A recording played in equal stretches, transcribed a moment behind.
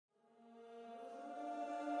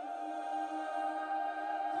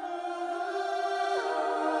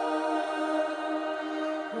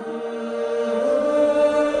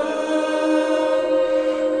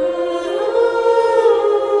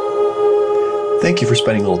Thank you for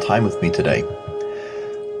spending a little time with me today.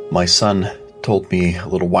 My son told me a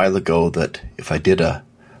little while ago that if I did a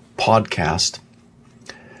podcast,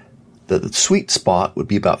 that the sweet spot would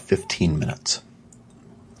be about 15 minutes.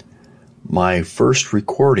 My first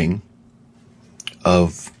recording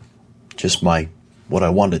of just what I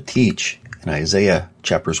wanted to teach in Isaiah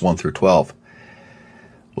chapters 1 through 12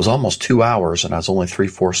 was almost 2 hours, and I was only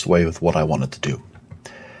 3/4 the way with what I wanted to do.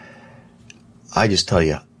 I just tell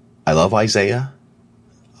you, I love Isaiah.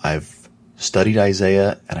 I've studied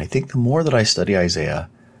Isaiah, and I think the more that I study Isaiah,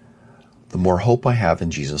 the more hope I have in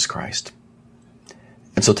Jesus Christ.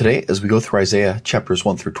 And so today, as we go through Isaiah chapters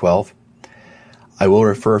 1 through 12, I will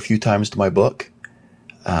refer a few times to my book.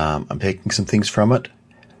 I'm taking some things from it,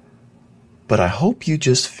 but I hope you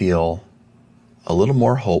just feel a little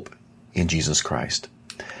more hope in Jesus Christ.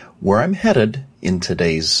 Where I'm headed in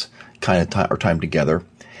today's kind of time together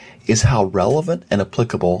is how relevant and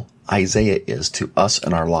applicable Isaiah is to us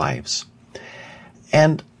and our lives.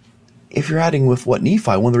 And if you're adding with what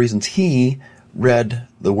Nephi, one of the reasons he read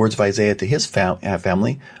the words of Isaiah to his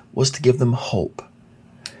family was to give them hope.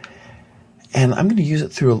 And I'm going to use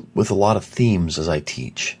it with a lot of themes as I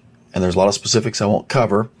teach. And there's a lot of specifics I won't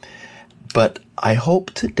cover, but I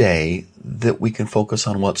hope today that we can focus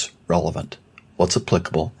on what's relevant, what's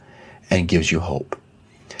applicable, and gives you hope.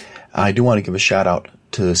 I do want to give a shout out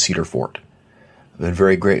to Cedar Fort. I've been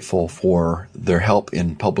very grateful for their help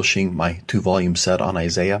in publishing my 2-volume set on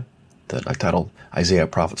Isaiah that I titled Isaiah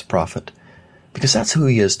Prophet's Prophet, because that's who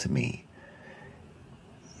he is to me.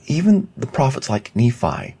 Even the prophets like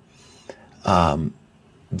Nephi,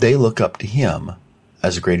 they look up to him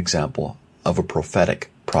as a great example of a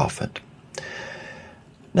prophetic prophet.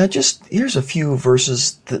 Now here's a few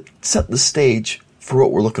verses that set the stage for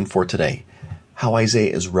what we're looking for today, how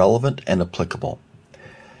Isaiah is relevant and applicable.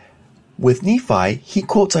 With Nephi, he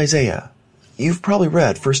quotes Isaiah. You've probably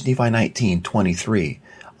read 1 Nephi 19:23.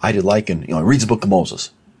 I did liken, he reads the book of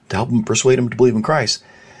Moses to help him persuade him to believe in Christ.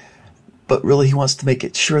 But really, he wants to make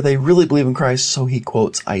it sure they really believe in Christ, so he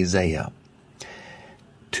quotes Isaiah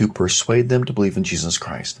to persuade them to believe in Jesus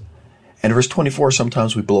Christ. And verse 24,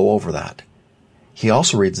 sometimes we blow over that. He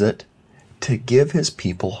also reads it to give his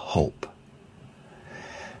people hope.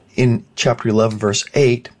 In chapter 11, verse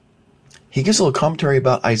 8, he gives a little commentary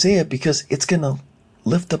about Isaiah because it's going to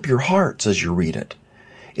lift up your hearts as you read it.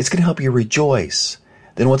 It's going to help you rejoice.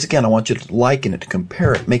 Then once again, I want you to liken it, to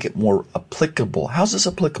compare it, make it more applicable. How's this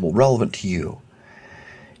applicable, relevant to you?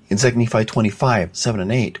 In 2 Nephi 25, 7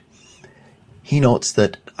 and 8, he notes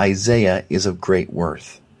that Isaiah is of great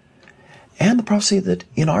worth. And the prophecy that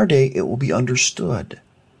in our day it will be understood,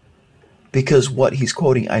 because what he's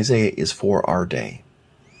quoting Isaiah is for our day.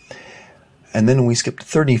 And then when we skip to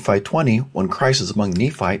 3 Nephi 20, when Christ is among the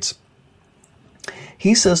Nephites,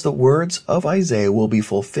 he says the words of Isaiah will be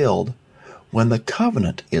fulfilled when the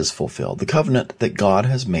covenant is fulfilled, the covenant that God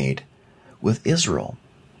has made with Israel.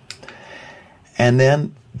 And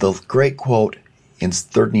then the great quote in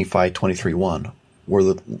 3 Nephi 23:1, where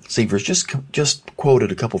the Savior's just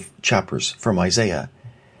quoted a couple chapters from Isaiah,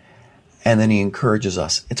 and then he encourages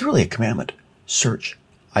us. It's really a commandment. Search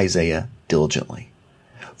Isaiah diligently,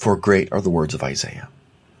 for great are the words of Isaiah.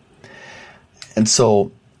 And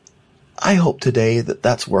so I hope today that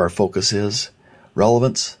that's where our focus is: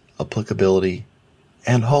 relevance, applicability,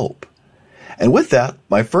 and hope. And with that,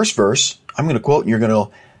 my first verse, I'm going to quote, and you're going to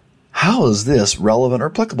go, how is this relevant or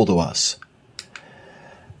applicable to us?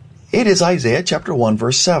 It is Isaiah chapter 1,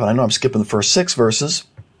 verse 7. I know I'm skipping the first 6 verses,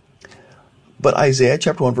 but Isaiah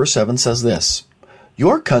chapter 1, verse 7 says this: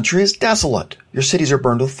 Your country is desolate. Your cities are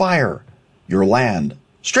burned with fire. Your land,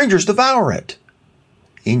 strangers devour it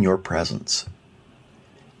in your presence.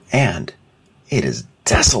 And it is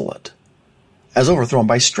desolate, as overthrown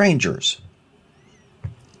by strangers.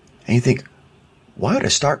 And you think, why would I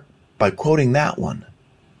start by quoting that one?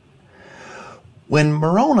 When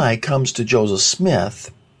Moroni comes to Joseph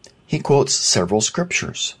Smith, he quotes several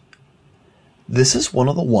scriptures. This is one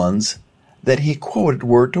of the ones that he quoted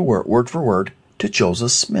word for word to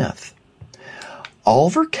Joseph Smith.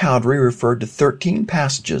 Oliver Cowdery referred to 13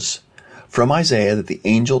 passages from Isaiah that the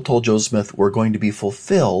angel told Joseph Smith were going to be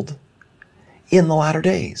fulfilled in the latter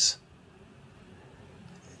days.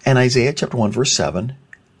 And Isaiah chapter 1, verse 7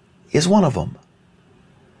 is one of them.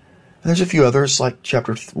 And there's a few others, like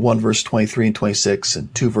chapter 1, verse 23 and 26,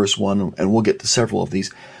 and 2, verse 1, and we'll get to several of these,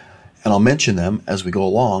 and I'll mention them as we go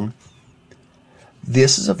along.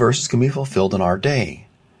 This is a verse that's going to be fulfilled in our day.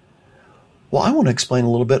 Well, I want to explain a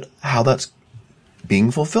little bit how that's being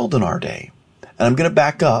fulfilled in our day. And I'm going to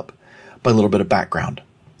back up by a little bit of background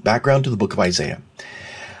to the book of Isaiah.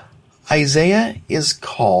 Isaiah is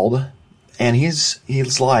called And his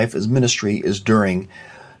life, his ministry is during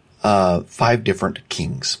 5 different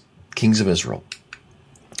kings of Israel.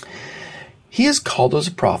 He is called as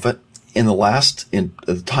a prophet in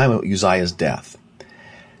the time of Uzziah's death.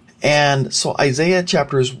 And so Isaiah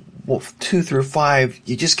chapters 2 through 5,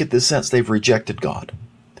 you just get the sense they've rejected God.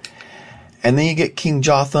 And then you get King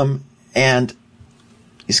Jotham, and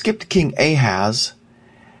you skip to King Ahaz,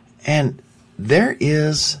 and there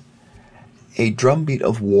is a drumbeat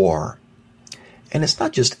of war. And it's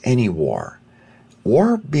not just any war.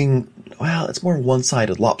 War being, well, it's more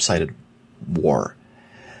one-sided, lopsided war.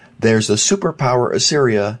 There's a superpower,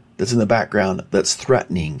 Assyria, that's in the background that's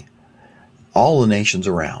threatening all the nations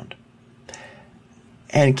around.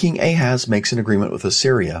 And King Ahaz makes an agreement with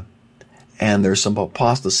Assyria, and there's some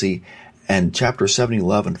apostasy, and chapter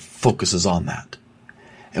 7-11 focuses on that.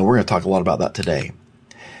 And we're going to talk a lot about that today.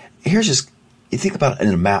 Here's just, you think about it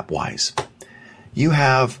in a map-wise. You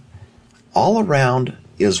have all around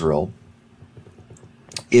Israel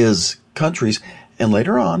is countries, and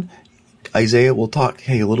later on, Isaiah will talk,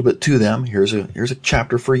 a little bit to them. Here's a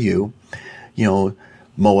chapter for you.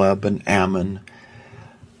 Moab and Ammon.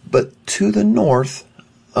 But to the north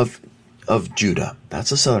of Judah,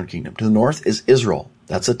 that's the southern kingdom. To the north is Israel.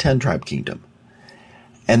 That's a 10-tribe kingdom.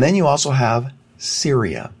 And then you also have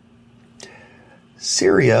Syria.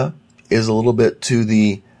 Syria is a little bit to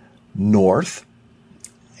the north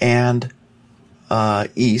and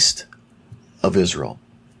east of Israel.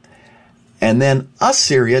 And then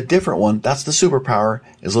Assyria, different one, that's the superpower,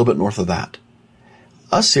 is a little bit north of that.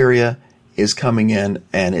 Assyria is coming in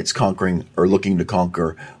and it's conquering or looking to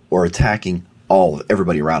conquer or attacking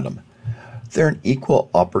everybody around them. They're an equal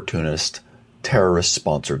opportunist,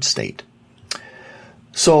 terrorist-sponsored state.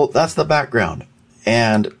 So that's the background.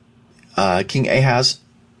 And King Ahaz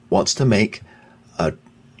wants to make a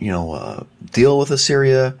deal with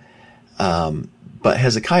Assyria, but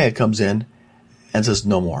Hezekiah comes in and says,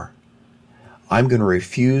 no more. I'm going to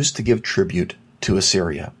refuse to give tribute to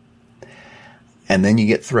Assyria. And then you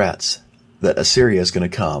get threats that Assyria is going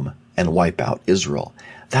to come and wipe out Israel.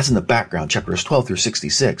 That's in the background, chapters 12 through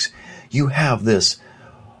 66. You have this,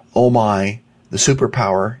 the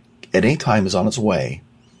superpower at any time is on its way.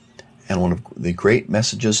 And one of the great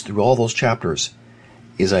messages through all those chapters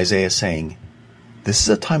is Isaiah saying, this is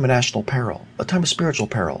a time of national peril, a time of spiritual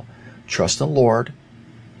peril. Trust in the Lord,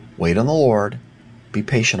 wait on the Lord, be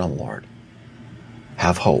patient on the Lord.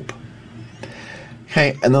 Have hope.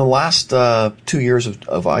 Okay, and the last 2 years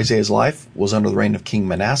of Isaiah's life was under the reign of King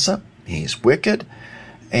Manasseh. He's wicked,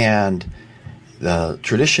 and the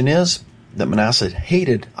tradition is that Manasseh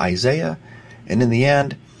hated Isaiah, and in the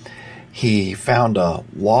end, he found a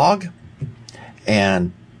log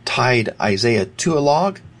and tied Isaiah to a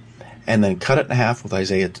log, and then cut it in half with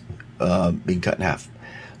Isaiah being cut in half.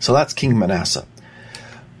 So that's King Manasseh.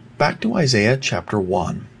 Back to Isaiah chapter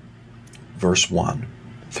 1, verse 1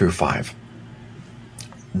 through 5.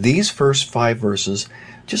 These first 5 verses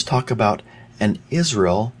just talk about an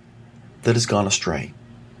Israel that has gone astray.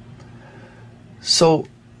 So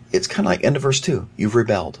it's kind of like end of verse 2. You've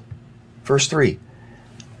rebelled. Verse 3.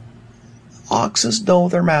 Oxes know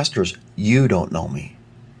their masters. You don't know me.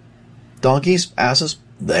 Donkeys, asses,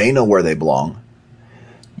 they know where they belong.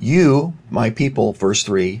 You, my people, verse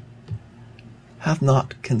 3, have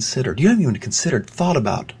not considered. You haven't even considered, thought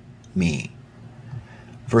about me.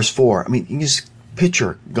 Verse 4, you can just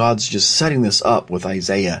picture God's just setting this up with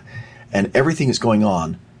Isaiah and everything is going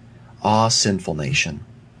on. Ah, sinful nation.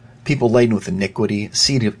 People laden with iniquity,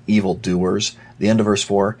 seed of evildoers. The end of verse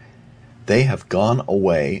 4, they have gone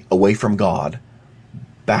away from God,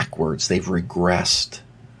 backwards. They've regressed.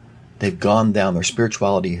 They've gone down. Their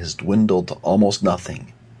spirituality has dwindled to almost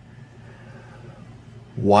nothing.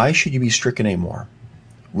 Why should you be stricken anymore?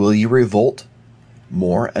 Will you revolt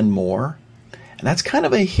more and more? And that's kind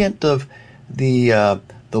of a hint of the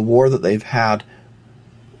war that they've had,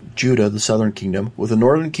 Judah, the southern kingdom, with the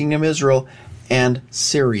northern kingdom, Israel, and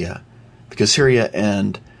Syria. Because Syria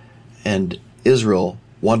and Israel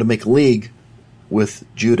wanted to make a league with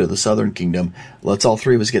Judah, the southern kingdom. Let's all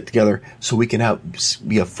three of us get together so we can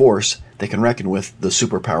be a force that can reckon with the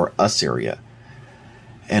superpower Assyria.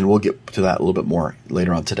 And we'll get to that a little bit more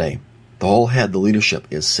later on today. The whole head, the leadership,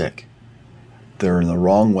 is sick. They're in the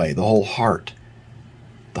wrong way. The whole heart,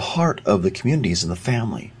 the heart of the communities and the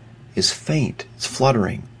family is faint. It's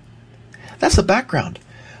fluttering. That's the background.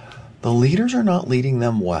 The leaders are not leading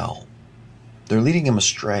them well. They're leading them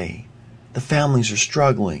astray. The families are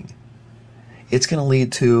struggling. It's going to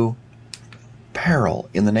lead to peril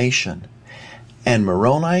in the nation. And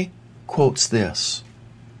Moroni quotes this.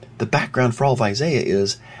 The background for all of Isaiah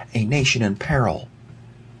is a nation in peril.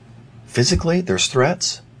 Physically, there's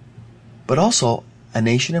threats, but also a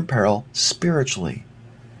nation in peril spiritually.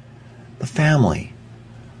 The family,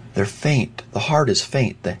 they're faint. The heart is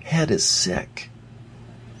faint. The head is sick.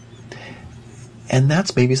 And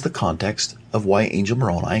that's maybe the context of why Angel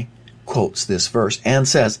Moroni quotes this verse and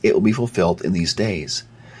says it will be fulfilled in these days.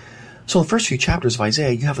 So in the first few chapters of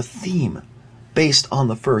Isaiah, you have a theme based on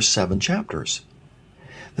the first 7 chapters.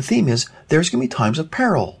 The theme is there's going to be times of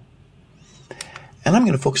peril. And I'm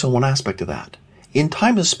going to focus on one aspect of that. In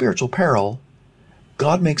times of spiritual peril,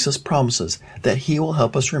 God makes us promises that He will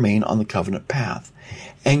help us remain on the covenant path.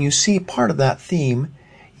 And you see part of that theme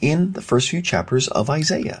in the first few chapters of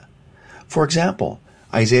Isaiah. For example,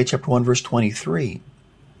 Isaiah chapter 1 verse 23.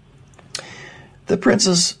 The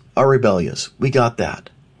princes are rebellious. We got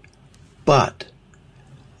that. But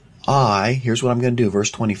here's what I'm going to do,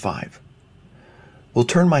 verse 25. Will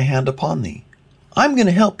turn my hand upon thee. I'm going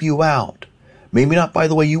to help you out. Maybe not by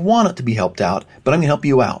the way you want it to be helped out, but I'm going to help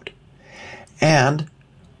you out. And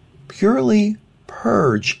purely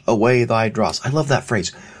purge away thy dross. I love that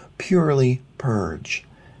phrase. Purely purge.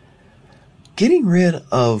 Getting rid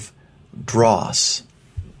of dross.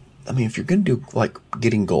 I mean, if you're going to do like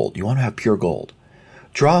getting gold, you want to have pure gold.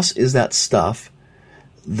 Dross is that stuff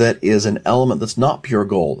that is an element that's not pure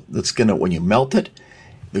gold. That's going to, when you melt it,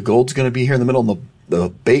 the gold's going to be here in the middle, and the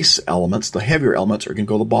base elements, the heavier elements, are going to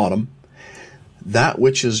go to the bottom. That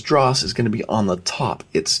which is dross is going to be on the top.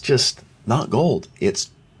 It's just not gold. It's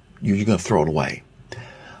you're going to throw it away.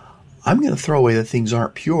 I'm going to throw away the things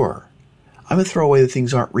aren't pure. I'm going to throw away the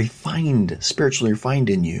things aren't refined, spiritually refined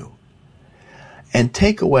in you. And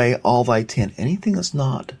take away all thy tin. Anything that's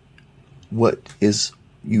not what is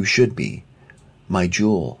you should be, my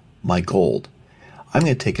jewel, my gold, I'm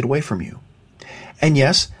going to take it away from you. And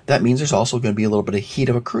yes, that means there's also going to be a little bit of heat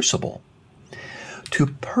of a crucible. To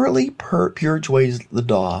purge away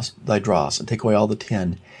thy dross and take away all the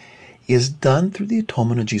tin is done through the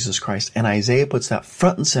atonement of Jesus Christ. And Isaiah puts that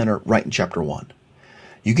front and center right in chapter 1.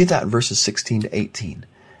 You get that in verses 16 to 18.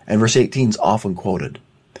 And verse 18 is often quoted.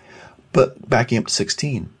 But backing up to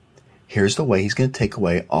 16, here's the way He's going to take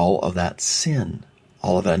away all of that sin,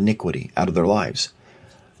 all of that iniquity out of their lives.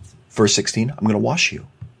 Verse 16, I'm going to wash you.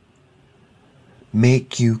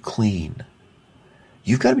 Make you clean.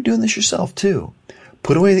 You've got to be doing this yourself too.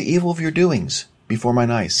 Put away the evil of your doings before mine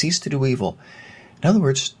eyes. Cease to do evil. In other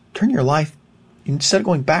words, turn your life, instead of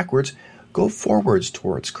going backwards, go forwards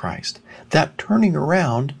towards Christ. That turning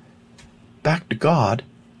around back to God,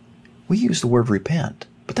 we use the word repent,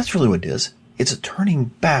 but that's really what it is. It's a turning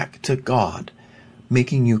back to God,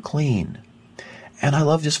 making you clean. And I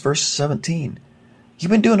love just verse 17. You've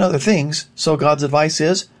been doing other things, so God's advice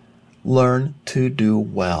is, learn to do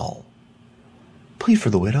well. Plead for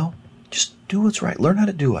the widow. Just do what's right. Learn how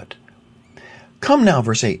to do it. Come now,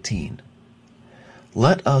 verse 18.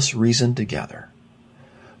 Let us reason together.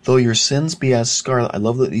 Though your sins be as scarlet. I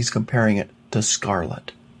love that he's comparing it to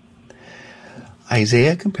scarlet.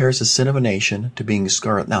 Isaiah compares the sin of a nation to being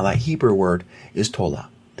scarlet. Now that Hebrew word is tola.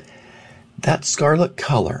 That scarlet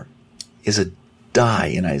color is a dye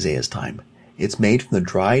in Isaiah's time. It's made from the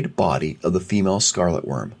dried body of the female scarlet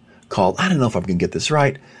worm called, I don't know if I'm going to get this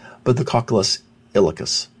right, but the Cocculus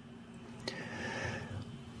ilicus.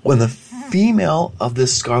 When the female of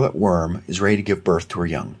this scarlet worm is ready to give birth to her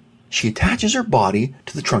young, she attaches her body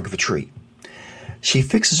to the trunk of a tree. She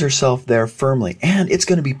fixes herself there firmly, and it's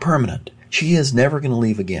going to be permanent. She is never going to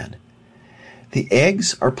leave again. The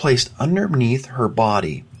eggs are placed underneath her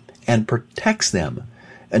body and protects them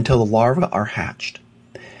until the larvae are hatched.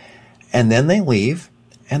 And then they leave,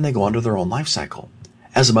 and they go on to their own life cycle.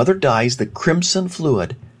 As the mother dies, the crimson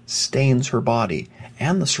fluid stains her body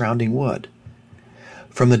and the surrounding wood.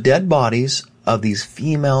 From the dead bodies of these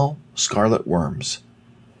female scarlet worms,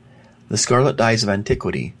 the scarlet dyes of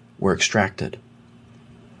antiquity were extracted.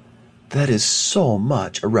 That is so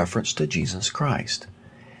much a reference to Jesus Christ.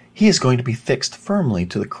 He is going to be fixed firmly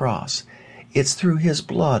to the cross. It's through His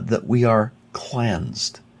blood that we are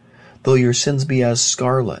cleansed. Though your sins be as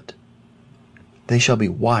scarlet, they shall be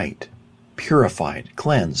white, purified,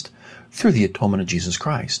 cleansed through the atonement of Jesus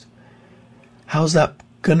Christ. How's that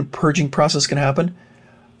kind of purging process going to happen?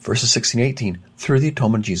 Verses 16 and 18, through the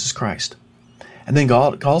atonement of Jesus Christ. And then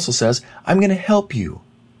God also says, I'm going to help you.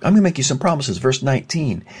 I'm going to make you some promises. Verse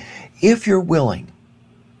 19, if you're willing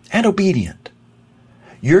and obedient,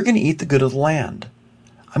 you're going to eat the good of the land.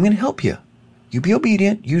 I'm going to help you. You be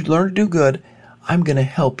obedient. You learn to do good. I'm going to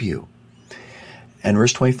help you. And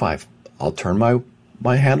verse 25, I'll turn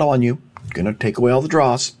my hand on you. I'm going to take away all the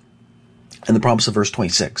dross. And the promise of verse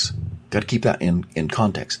 26. Got to keep that in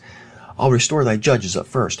context. I'll restore thy judges at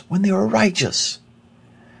first when they are righteous.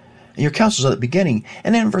 And your counsels at the beginning.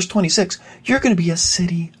 And then in verse 26, you're going to be a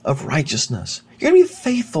city of righteousness. You're going to be a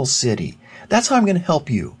faithful city. That's how I'm going to help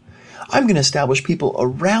you. I'm going to establish people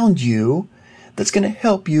around you that's going to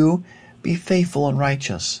help you be faithful and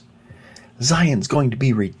righteous. Zion's going to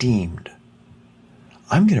be redeemed.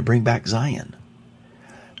 I'm going to bring back Zion.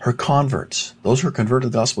 Her converts, those who are converted to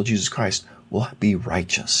the gospel of Jesus Christ, will be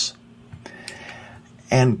righteous.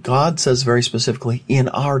 And God says very specifically, in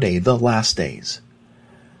our day, the last days,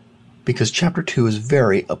 because chapter 2 is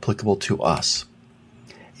very applicable to us.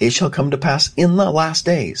 It shall come to pass in the last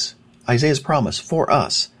days, Isaiah's promise for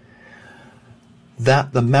us,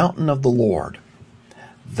 that the mountain of the Lord,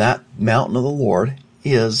 that mountain of the Lord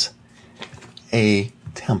is a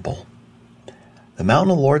temple. The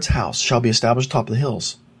mountain of the Lord's house shall be established atop of the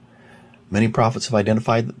hills. Many prophets have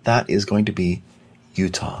identified that that is going to be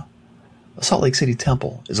Utah. The Salt Lake City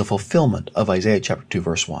temple is a fulfillment of Isaiah chapter 2,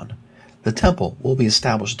 verse 1. The temple will be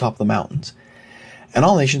established atop the mountains, and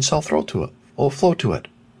all nations shall flow to it.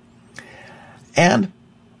 And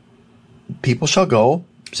people shall go,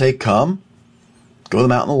 say, come, go to the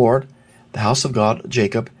mountain of the Lord, the house of God,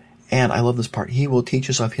 Jacob, and I love this part, he will teach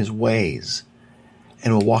us of his ways,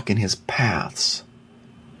 and will walk in his paths.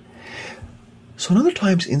 So in other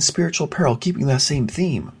times in spiritual peril, keeping that same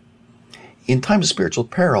theme, in times of spiritual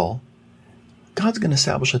peril, God's going to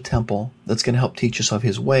establish a temple that's going to help teach us of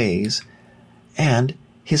his ways and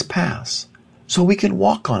his paths, so we can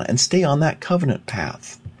walk on it and stay on that covenant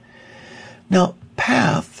path. Now,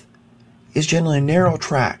 path is generally a narrow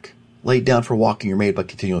track laid down for walking or made by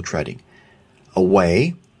continual treading. A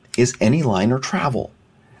way is any line or travel.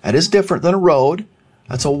 That is different than a road.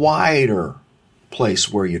 That's a wider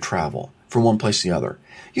place where you travel from one place to the other.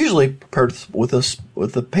 Usually prepared with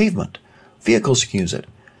the pavement. Vehicles can use it.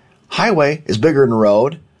 Highway is bigger than a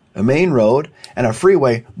road, a main road, and a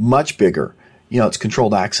freeway much bigger. It's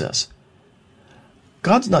controlled access.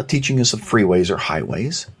 God's not teaching us of freeways or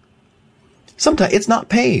highways. Sometimes it's not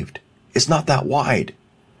paved. It's not that wide.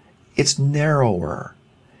 It's narrower.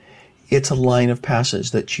 It's a line of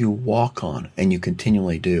passage that you walk on and you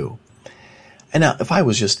continually do. And now, if I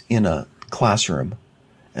was just in a classroom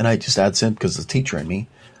and I just add sin because of the teacher in me,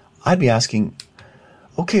 I'd be asking,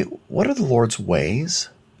 okay, what are the Lord's ways?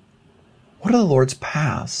 What are the Lord's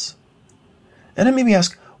paths? And then maybe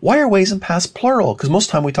ask, why are ways and paths plural? Because most of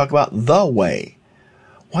the time we talk about the way.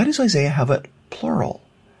 Why does Isaiah have it plural?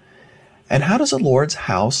 And how does the Lord's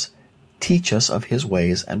house teach us of his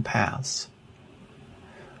ways and paths?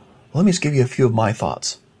 Let me just give you a few of my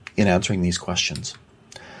thoughts in answering these questions.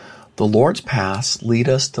 The Lord's paths lead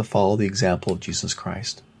us to follow the example of Jesus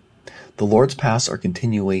Christ. The Lord's paths are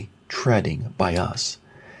continually treading by us.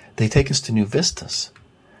 They take us to new vistas.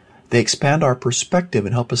 They expand our perspective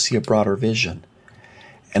and help us see a broader vision.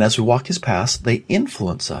 And as we walk his paths, they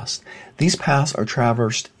influence us. These paths are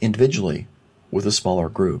traversed individually with a smaller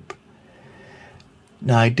group.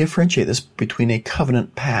 Now, I differentiate this between a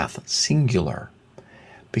covenant path, singular,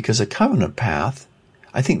 because a covenant path,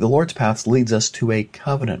 I think the Lord's path leads us to a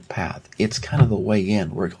covenant path. It's kind of the way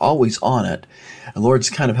in. We're always on it. And the Lord's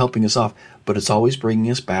kind of helping us off, but it's always bringing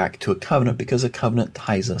us back to a covenant because a covenant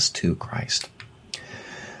ties us to Christ.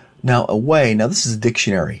 Now, a way, now this is a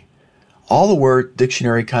dictionary. All the word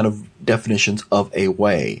dictionary kind of definitions of a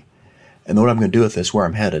way. And what I'm going to do with this, where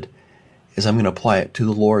I'm headed, is I'm going to apply it to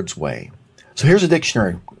the Lord's way. So here's a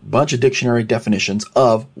dictionary, bunch of dictionary definitions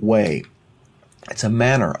of way. It's a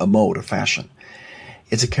manner, a mode, a fashion.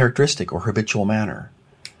 It's a characteristic or habitual manner.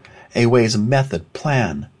 A way is a method,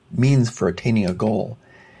 plan, means for attaining a goal.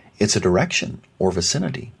 It's a direction or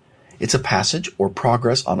vicinity. It's a passage or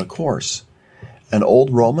progress on a course. An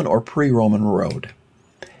old Roman or pre-Roman road.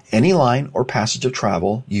 Any line or passage of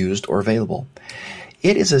travel used or available.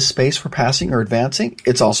 It is a space for passing or advancing.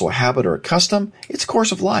 It's also a habit or a custom. It's a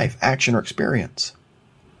course of life, action, or experience.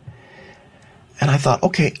 And I thought,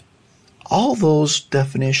 okay, all those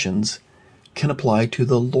definitions can apply to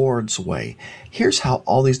the Lord's way. Here's how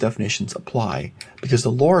all these definitions apply, because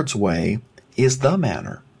the Lord's way is the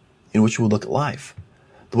manner in which we look at life,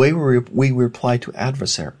 the way we reply to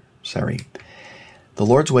adversary. The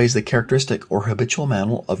Lord's way is the characteristic or habitual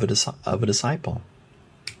manner of a disciple.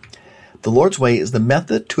 The Lord's way is the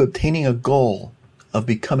method to obtaining a goal of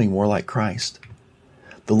becoming more like Christ.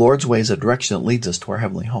 The Lord's way is a direction that leads us to our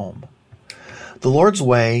heavenly home. The Lord's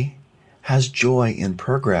way has joy in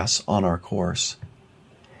progress on our course.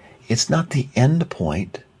 It's not the end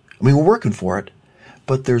point. I mean, we're working for it,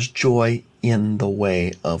 but there's joy in the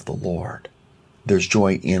way of the Lord. There's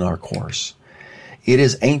joy in our course. It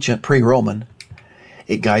is ancient, pre-Roman.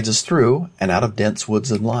 It guides us through and out of dense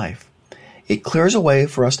woods in life. It clears a way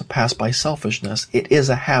for us to pass by selfishness. It is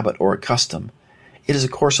a habit or a custom. It is a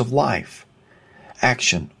course of life,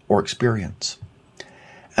 action, or experience.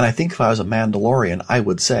 And I think if I was a Mandalorian, I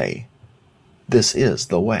would say, this is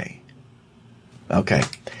the way. Okay.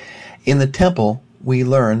 In the temple, we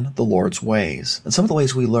learn the Lord's ways. And some of the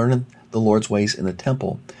ways we learn the Lord's ways in the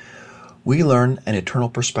temple, we learn an eternal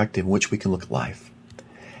perspective in which we can look at life,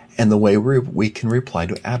 and the way we can reply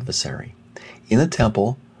to adversary. In the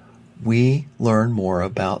temple, we learn more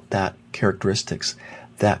about that characteristics,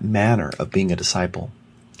 that manner of being a disciple.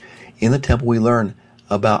 In the temple, we learn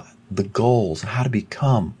about the goals, how to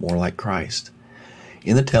become more like Christ.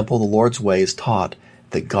 In the temple, the Lord's way is taught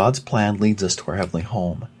that God's plan leads us to our heavenly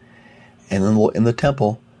home. And in the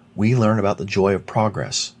temple, we learn about the joy of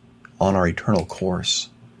progress on our eternal course.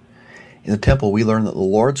 In the temple, we learn that the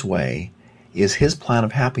Lord's way is His plan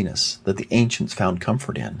of happiness that the ancients found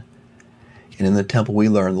comfort in. And in the temple, we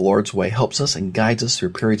learn the Lord's way helps us and guides us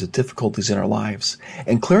through periods of difficulties in our lives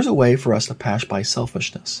and clears a way for us to pass by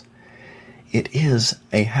selfishness. It is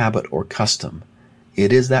a habit or custom.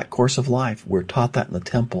 It is that course of life. We're taught that in the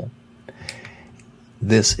temple.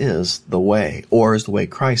 This is the way, or as the way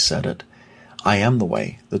Christ said it, I am the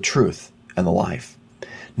way, the truth, and the life.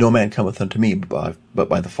 No man cometh unto me but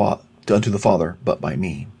by unto the Father, but by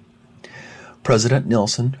me. President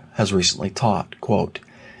Nelson has recently taught, quote,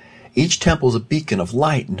 each temple is a beacon of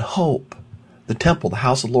light and hope. The temple, the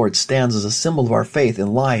house of the Lord, stands as a symbol of our faith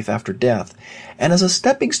in life after death and as a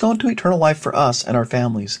stepping stone to eternal life for us and our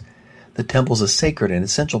families. The temple is a sacred and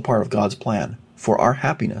essential part of God's plan for our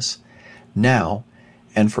happiness now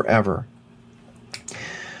and forever.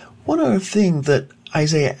 One other thing that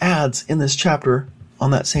Isaiah adds in this chapter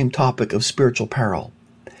on that same topic of spiritual peril,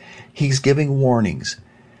 he's giving warnings.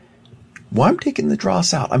 Well, I'm taking the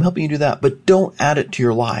dross out. I'm helping you do that, but don't add it to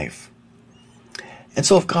your life. And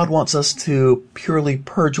so if God wants us to purely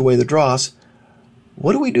purge away the dross,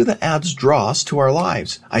 what do we do that adds dross to our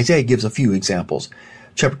lives? Isaiah gives a few examples.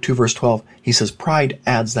 Chapter 2, verse 12, he says, pride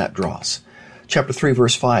adds that dross. Chapter 3,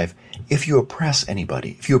 verse 5, if you oppress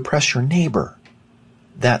anybody, if you oppress your neighbor,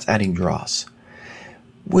 that's adding dross.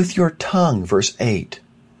 With your tongue, verse 8,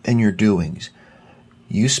 and your doings,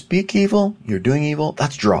 you speak evil, you're doing evil,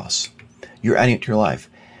 that's dross. You're adding it to your life.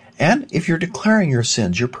 And if you're declaring your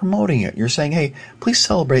sins, you're promoting it. You're saying, hey, please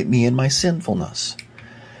celebrate me in my sinfulness.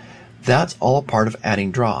 That's all a part of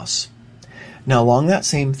adding dross. Now, along that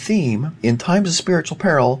same theme, in times of spiritual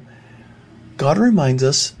peril, God reminds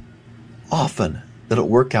us often that it'll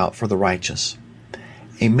work out for the righteous.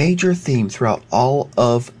 A major theme throughout all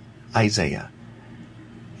of Isaiah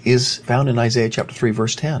is found in Isaiah chapter 3,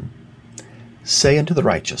 verse 10. Say unto the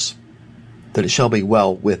righteous that it shall be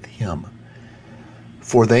well with him,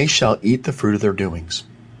 for they shall eat the fruit of their doings.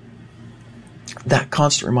 That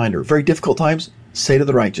constant reminder, very difficult times, say to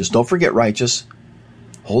the righteous, don't forget righteous,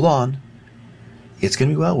 hold on, it's going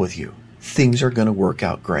to be well with you. Things are going to work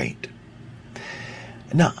out great.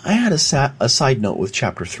 Now, I had a side note with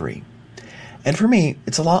chapter 3. And for me,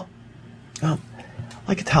 it's a lot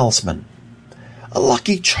like a talisman, a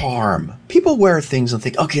lucky charm. People wear things and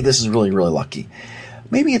think, okay, this is really, really lucky.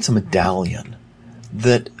 Maybe it's a medallion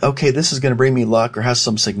that, okay, this is going to bring me luck or has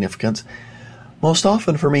some significance. Most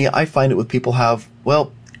often for me, I find it with people have,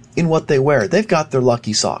 well, in what they wear. They've got their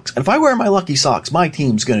lucky socks. And if I wear my lucky socks, my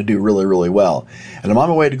team's going to do really, really well. And I'm on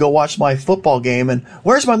my way to go watch my football game, and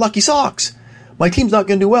where's my lucky socks? My team's not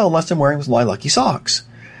going to do well unless I'm wearing my lucky socks.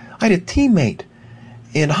 I had a teammate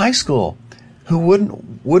in high school who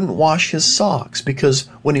wouldn't wash his socks because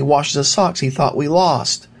when he washes his socks, he thought we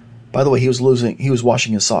lost. By the way, he was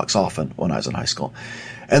washing his socks often when I was in high school.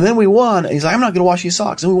 And then we won, and he's like, I'm not going to wash these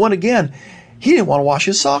socks. And we won again. He didn't want to wash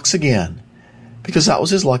his socks again because that was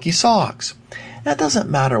his lucky socks. That doesn't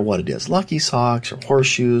matter what it is, lucky socks or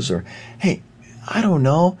horseshoes or, hey, I don't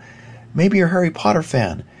know, maybe you're a Harry Potter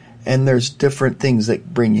fan and there's different things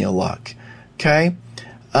that bring you luck, okay?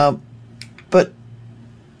 But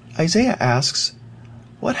Isaiah asks,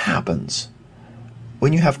 what happens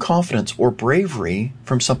when you have confidence or bravery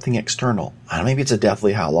from something external? I don't know, maybe it's a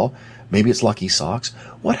Deathly Hallow, maybe it's lucky socks.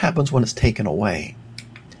 What happens when it's taken away?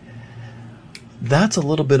 That's a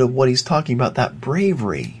little bit of what he's talking about, that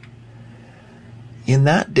bravery. In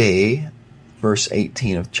that day, verse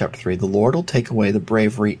 18 of chapter 3, the Lord will take away the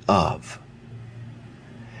bravery of.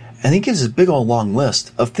 And he gives a big old long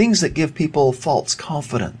list of things that give people false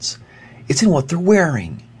confidence. It's in what they're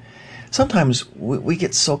wearing. Sometimes we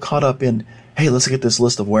get so caught up in, hey, let's get this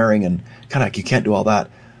list of wearing and kind of like you can't do all that.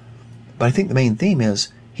 But I think the main theme is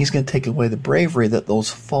he's going to take away the bravery that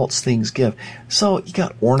those false things give. So you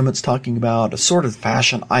got ornaments talking about assorted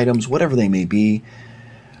fashion items, whatever they may be.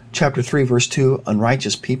 Chapter 3, verse 2,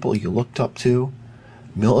 unrighteous people you looked up to,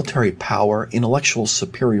 military power, intellectual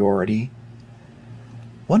superiority.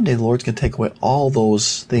 One day the Lord's going to take away all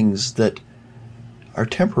those things that are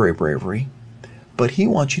temporary bravery, but He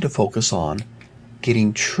wants you to focus on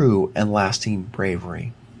getting true and lasting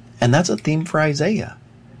bravery. And that's a theme for Isaiah.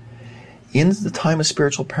 In the time of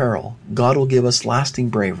spiritual peril, God will give us lasting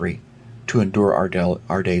bravery to endure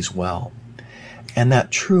our days well. And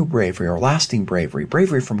that true bravery or lasting bravery,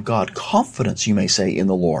 bravery from God, confidence, you may say, in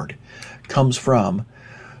the Lord, comes from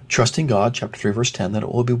trusting God, chapter 3, verse 10, that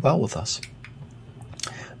it will be well with us.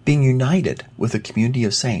 Being united with a community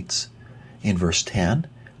of saints, in verse 10,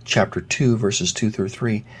 chapter 2, verses 2 through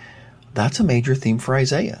 3, that's a major theme for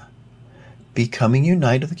Isaiah. Becoming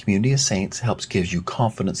united with the community of saints gives you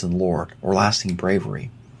confidence in the Lord, or lasting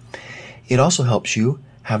bravery. It also helps you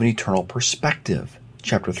have an eternal perspective,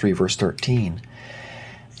 chapter 3, verse 13.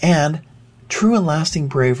 And true and lasting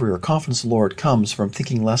bravery or confidence in the Lord comes from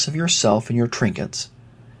thinking less of yourself and your trinkets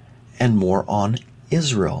and more on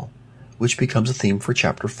Israel, which becomes a theme for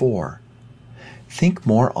chapter 4. Think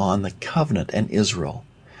more on the covenant and Israel,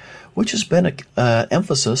 which has been an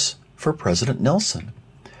emphasis for President Nelson.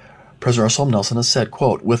 President Russell Nelson has said,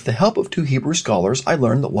 quote, "With the help of 2 Hebrew scholars, I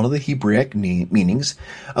learned that one of the Hebraic meanings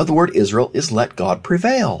of the word Israel is let God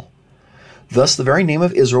prevail. Thus, the very name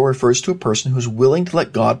of Israel refers to a person who is willing to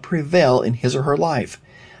let God prevail in his or her life.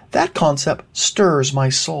 That concept stirs my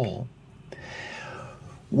soul.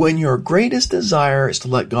 When your greatest desire is to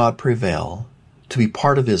let God prevail, to be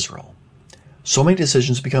part of Israel, so many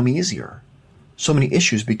decisions become easier. So many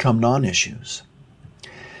issues become non-issues.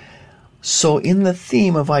 So in the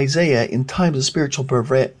theme of Isaiah, in times of spiritual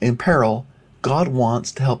peril, God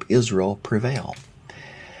wants to help Israel prevail.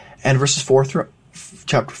 And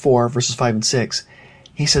chapter 4, verses 5 and 6,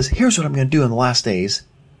 He says, here's what I'm going to do in the last days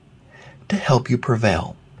to help you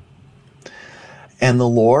prevail. And the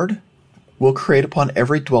Lord will create upon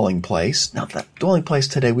every dwelling place. Now, that dwelling place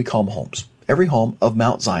today, we call them homes. Every home of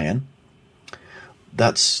Mount Zion,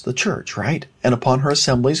 that's the church, right? And upon her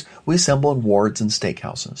assemblies, we assemble in wards and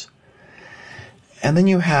steakhouses. And then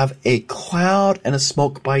you have a cloud and a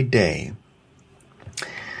smoke by day,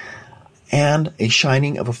 and a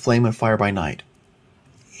shining of a flame and fire by night.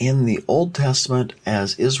 In the Old Testament,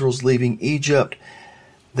 as Israel's leaving Egypt,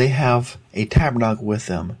 they have a tabernacle with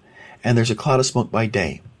them, and there's a cloud of smoke by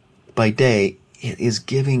day. By day, it is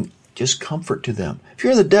giving just comfort to them. If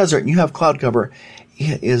you're in the desert and you have cloud cover,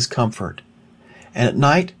 it is comfort. And at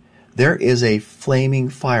night, there is a flaming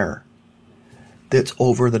fire that's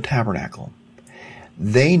over the tabernacle.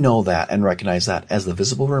 They know that and recognize that as the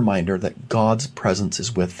visible reminder that God's presence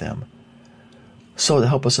is with them. So to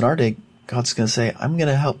help us in our day, God's going to say, I'm going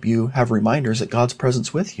to help you have reminders that God's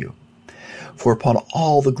presence with you. For upon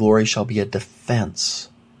all the glory shall be a defense.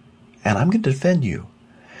 And I'm going to defend you.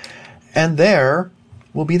 And there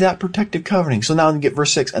will be that protective covering. So now we get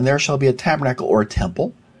verse 6. And there shall be a tabernacle or a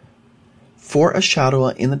temple for a shadow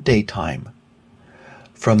in the daytime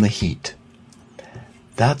from the heat.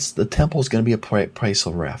 That's the temple is going to be a place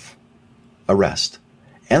of rest.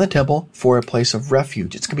 And the temple for a place of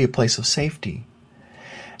refuge. It's going to be a place of safety.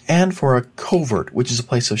 And for a covert, which is a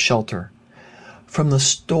place of shelter from the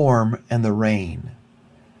storm and the rain.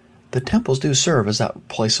 The temples do serve as that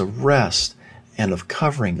place of rest and of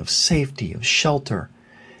covering, of safety, of shelter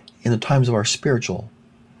in the times of our spiritual,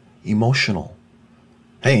 emotional.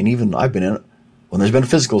 Hey, and even I've been in it when there's been a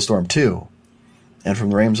physical storm too. And from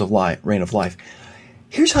the rain of life.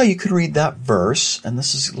 Here's how you could read that verse, and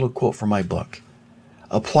this is a little quote from my book.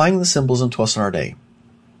 Applying the symbolism to us in our day.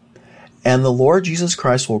 And the Lord Jesus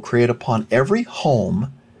Christ will create upon every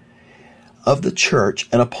home of the church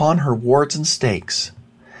and upon her wards and stakes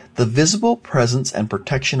the visible presence and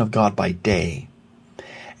protection of God by day,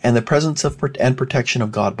 and the presence and protection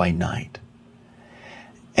of God by night.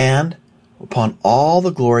 And upon all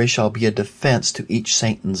the glory shall be a defense to each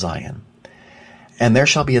saint in Zion. And there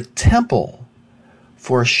shall be a temple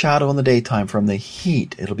for a shadow in the daytime from the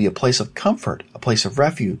heat. It'll be a place of comfort, a place of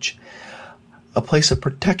refuge, a place of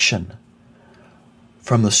protection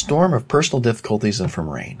from the storm of personal difficulties and from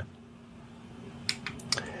rain.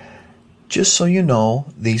 Just so you know,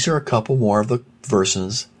 these are a couple more of the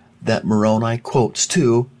verses that Moroni quotes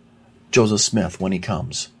to Joseph Smith when he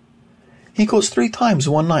comes. He quotes 3 times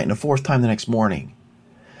one night and a 4th time the next morning.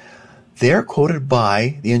 They're quoted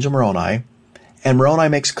by the angel Moroni, and Moroni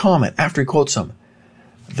makes comment after he quotes them.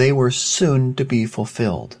 They were soon to be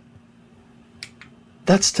fulfilled.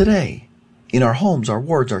 That's today. In our homes, our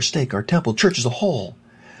wards, our stake, our temple, church as a whole,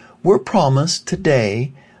 we're promised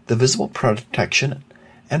today the visible protection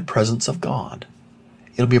and presence of God.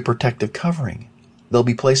 It'll be a protective covering There'll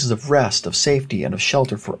be places of rest, of safety, and of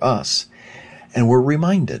shelter for us. And we're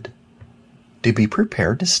reminded to be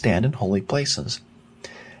prepared to stand in holy places.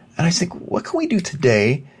 And I think, what can we do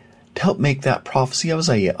today to help make that prophecy of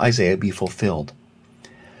Isaiah be fulfilled?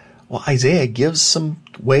 Well, Isaiah gives some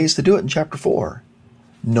ways to do it in chapter 4.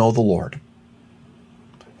 Know the Lord.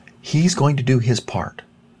 He's going to do his part,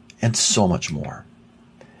 and so much more.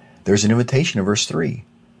 There's an invitation in verse 3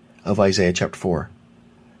 of Isaiah chapter 4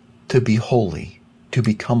 to be holy, to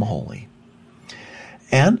become holy.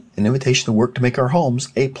 And an invitation to work to make our homes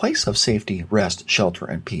a place of safety, rest, shelter,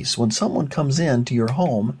 and peace. When someone comes into your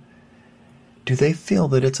home, do they feel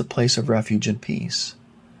that it's a place of refuge and peace?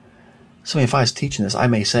 So if I was teaching this, I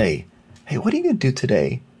may say, hey, what are you going to do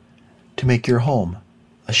today to make your home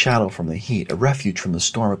a shadow from the heat, a refuge from the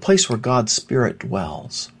storm, a place where God's Spirit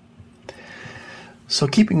dwells? So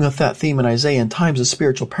keeping with that theme in Isaiah, in times of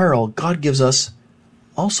spiritual peril, God gives us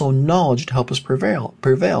also knowledge to help us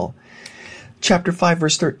prevail. Chapter 5,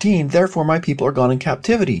 verse 13, therefore my people are gone in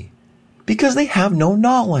captivity, because they have no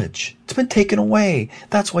knowledge. It's been taken away.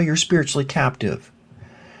 That's why you're spiritually captive.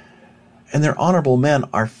 And their honorable men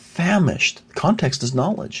are famished. The context is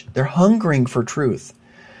knowledge. They're hungering for truth.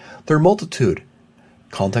 Their multitude,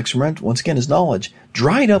 context once again is knowledge,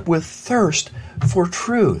 dried up with thirst for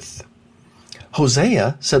truth.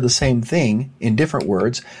 Hosea said the same thing in different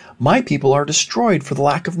words. My people are destroyed for the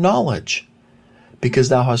lack of knowledge. Because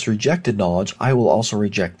thou hast rejected knowledge, I will also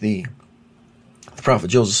reject thee. The prophet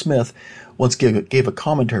Joseph Smith once gave a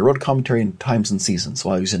commentary, wrote a commentary in Times and Seasons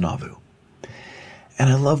while he was in Nauvoo. And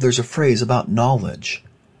I love there's a phrase about knowledge.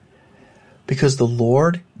 Because the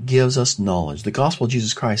Lord gives us knowledge. The gospel of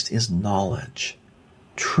Jesus Christ is knowledge,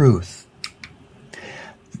 truth.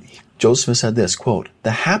 Joseph Smith said this, quote,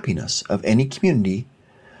 the happiness of any community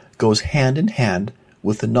goes hand in hand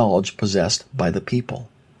with the knowledge possessed by the people.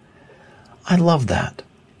 I love that.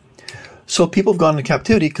 So people have gone into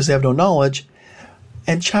captivity because they have no knowledge.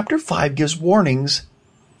 And chapter 5 gives warnings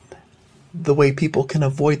the way people can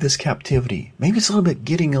avoid this captivity. Maybe it's a little bit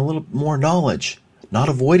getting a little more knowledge, not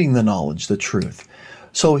avoiding the knowledge, the truth.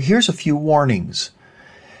 So here's a few warnings.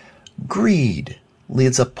 Greed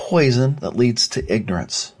leads a poison that leads to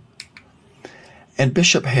ignorance. And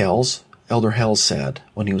Bishop Hales, Elder Hales said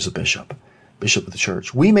when he was a bishop of the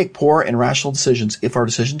church, we make poor and rational decisions if our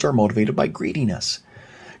decisions are motivated by greediness.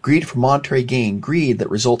 Greed for monetary gain, greed that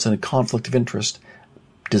results in a conflict of interest,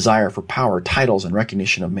 desire for power, titles, and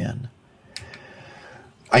recognition of men.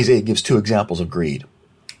 Isaiah gives 2 examples of greed.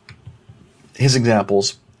 His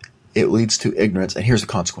examples, it leads to ignorance, and here's the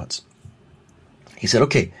consequence. He said,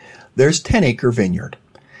 okay, there's 10-acre vineyard,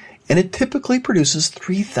 and it typically produces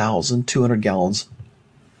 3,200 gallons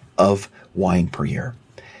of wine per year.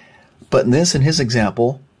 But in his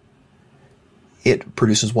example, it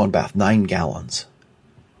produces 1 bath, 9 gallons.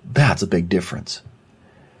 That's a big difference.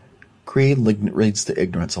 Greed leads to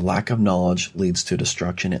ignorance. A lack of knowledge leads to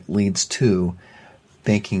destruction. It leads to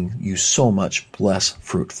making you so much less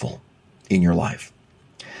fruitful in your life.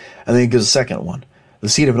 And then he gives a second one. The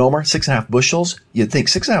seed of an omer, 6.5 bushels. You'd think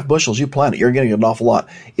 6.5 bushels, you plant it, you're getting an awful lot.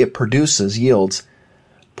 It yields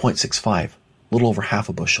 0.65, a little over half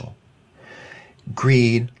a bushel.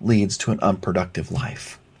 Greed leads to an unproductive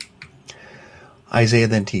life. Isaiah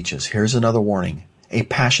then teaches, here's another warning, a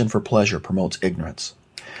passion for pleasure promotes ignorance.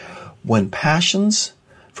 When passions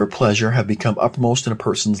for pleasure have become uppermost in a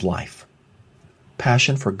person's life,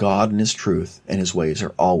 passion for God and His truth and His ways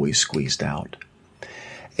are always squeezed out.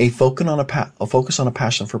 A focus on a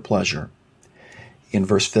passion for pleasure. In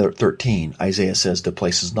verse 13, Isaiah says,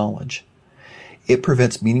 displaces knowledge. It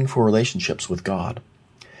prevents meaningful relationships with God.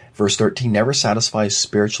 Verse 13 never satisfies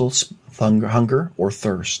spiritual hunger or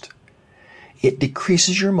thirst. It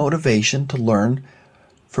decreases your motivation to learn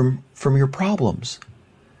from your problems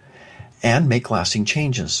and make lasting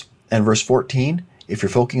changes. And verse 14, if you're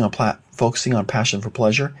focusing on passion for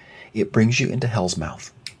pleasure, it brings you into hell's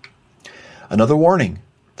mouth. Another warning,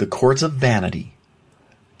 the cords of vanity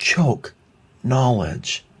choke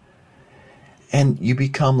knowledge, and you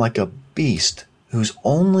become like a beast whose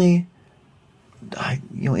only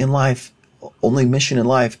mission in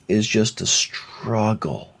life is just to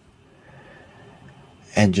struggle.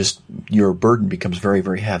 And just your burden becomes very,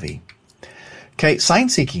 very heavy. Okay, sign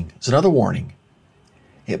seeking is another warning.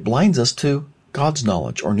 It blinds us to God's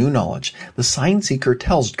knowledge or new knowledge. The sign seeker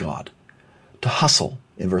tells God to hustle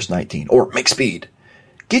in verse 19, or make speed.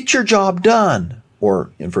 Get your job done,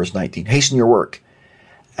 or in verse 19, hasten your work,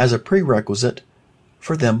 as a prerequisite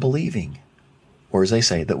for them believing, or as they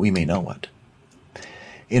say, that we may know it.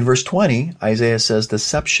 In verse 20, Isaiah says,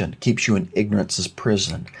 deception keeps you in ignorance's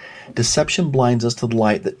prison. Deception blinds us to the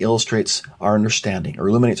light that illustrates our understanding, or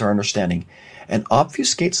illuminates our understanding, and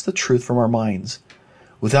obfuscates the truth from our minds.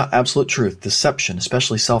 Without absolute truth, deception,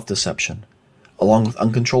 especially self-deception, along with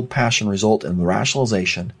uncontrolled passion, result in the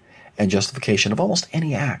rationalization and justification of almost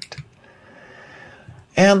any act.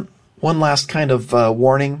 And one last kind of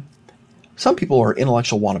warning. Some people are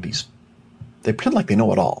intellectual wannabes. They pretend like they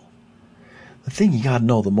know it all. The thing you got to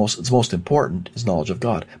know that's most important is knowledge of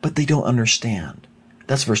God, but they don't understand.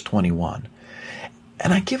 That's verse 21.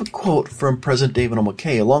 And I give a quote from President David O.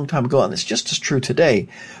 McKay a long time ago, and it's just as true today.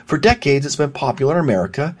 For decades, it's been popular in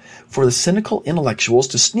America for the cynical intellectuals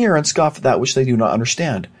to sneer and scoff at that which they do not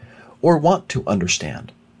understand or want to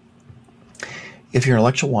understand. If you're an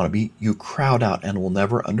intellectual wannabe, you crowd out and will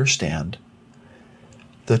never understand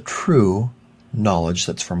the true knowledge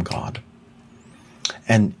that's from God.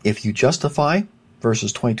 And if you justify,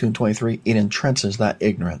 verses 22 and 23, it entrenches that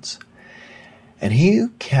ignorance. And he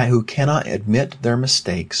who cannot admit their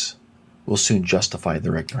mistakes will soon justify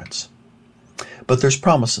their ignorance. But there's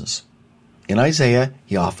promises. In Isaiah,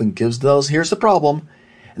 he often gives those, here's the problem,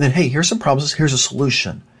 and then, hey, here's some promises, here's a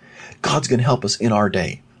solution. God's going to help us in our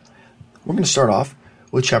day. We're going to start off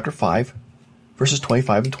with chapter 5, verses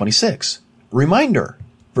 25 and 26. Reminder,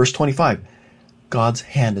 verse 25, God's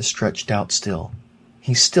hand is stretched out still.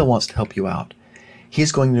 He still wants to help you out.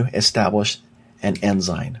 He's going to establish an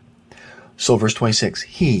ensign. So verse 26,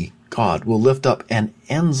 he, God, will lift up an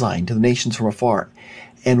ensign to the nations from afar,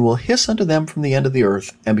 and will hiss unto them from the end of the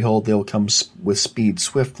earth, and behold, they will come with speed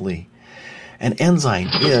swiftly. An ensign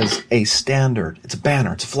is a standard. It's a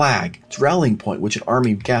banner. It's a flag. It's a rallying point which an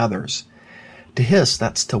army gathers. To hiss,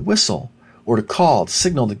 that's to whistle, or to call, to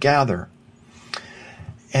signal, to gather.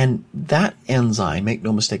 And that ensign, make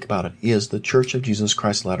no mistake about it, is the Church of Jesus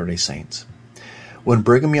Christ of Latter-day Saints. When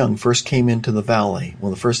Brigham Young first came into the valley,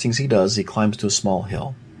 one of the first things he does, he climbs to a small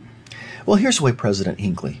hill. Well, here's the way President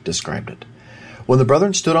Hinckley described it. When the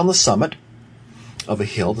brethren stood on the summit of a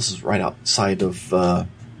hill, this is right outside of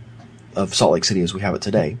Salt Lake City as we have it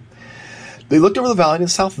today, they looked over the valley to the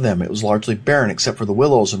south of them. It was largely barren except for the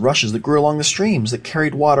willows and rushes that grew along the streams that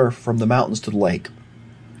carried water from the mountains to the lake.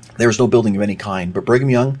 There was no building of any kind, but Brigham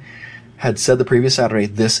Young had said the previous Saturday,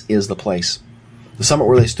 this is the place. The summit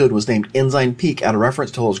where they stood was named Ensign Peak out of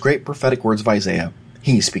reference to those great prophetic words of Isaiah.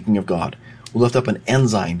 He, speaking of God, will lift up an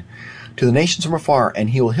ensign to the nations from afar, and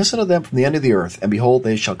he will hiss unto them from the end of the earth, and behold,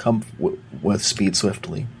 they shall come with speed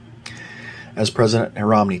swiftly. As President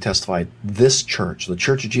Romney testified, this church, the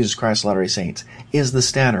Church of Jesus Christ of Latter-day Saints, is the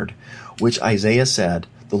standard which Isaiah said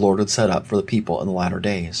the Lord would set up for the people in the latter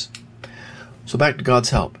days. So back to God's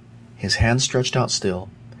help. His hand stretched out still.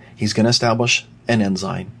 He's going to establish an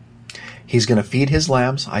ensign. He's going to feed his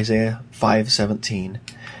lambs, Isaiah 5:17.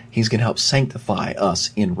 He's going to help sanctify us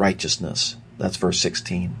in righteousness. That's verse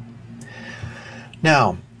 16.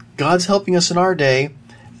 Now, God's helping us in our day.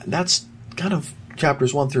 That's kind of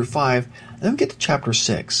chapters 1 through 5. And then we get to chapter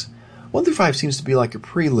 6. 1 through 5 seems to be like a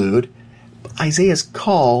prelude. Isaiah's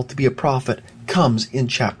call to be a prophet comes in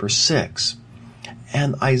chapter 6.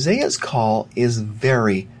 And Isaiah's call is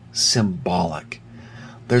very symbolic.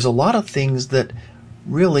 There's a lot of things that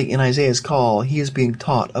really in Isaiah's call, he is being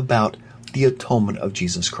taught about the atonement of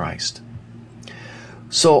Jesus Christ.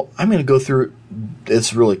 So I'm going to go through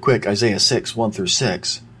this really quick. Isaiah 6, 1 through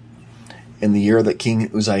 6. In the year that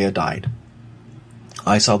King Uzziah died,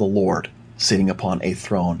 I saw the Lord sitting upon a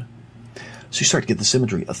throne. So you start to get this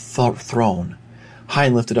imagery, a throne, high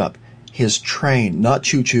and lifted up. His train, not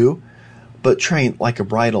choo-choo, but train like a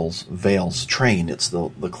bridal's veil's train. It's the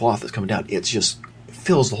cloth that's coming down. It just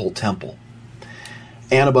fills the whole temple.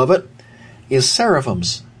 And above it is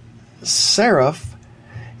seraphims. Seraph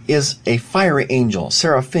is a fiery angel.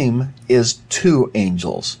 Seraphim is two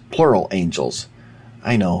angels, plural angels.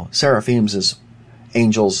 I know, seraphims is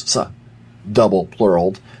angels, double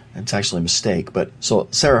pluraled. It's actually a mistake. But so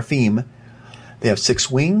seraphim, they have 6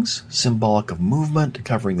 wings, symbolic of movement,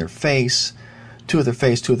 covering their face. 2 of their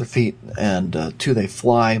face, 2 of their feet, and 2 they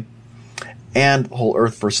fly. And the whole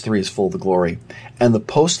earth, verse 3, is full of the glory. And the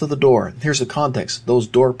posts of the door, here's the context, those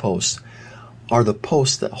doorposts are the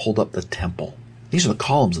posts that hold up the temple. These are the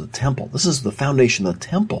columns of the temple. This is the foundation of the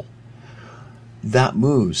temple. That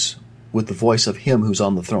moves with the voice of him who's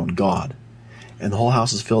on the throne, God. And the whole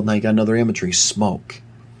house is filled. Now you got another imagery, smoke.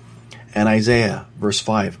 And Isaiah, verse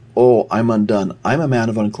 5, oh, I'm undone. I'm a man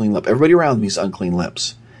of unclean lips. Everybody around me is unclean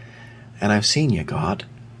lips. And I've seen you, God.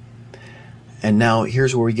 And now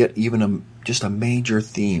here's where we get even just a major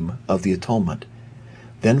theme of the atonement.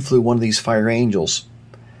 Then flew one of these fire angels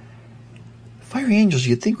Fiery angels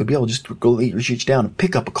you'd think would be able to just go reach down and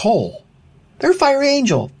pick up a coal. They're a fiery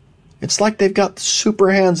angel. It's like they've got super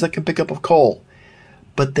hands that can pick up a coal.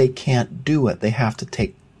 But they can't do it. They have to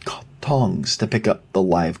take tongs to pick up the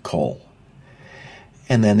live coal.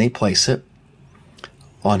 And then they place it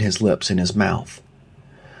on his lips, in his mouth.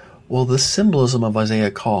 Well, the symbolism of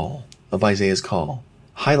Isaiah's call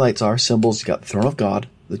highlights our symbols. You got the throne of God,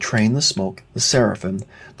 the train, the smoke, the seraphim,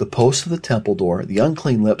 the post of the temple door, the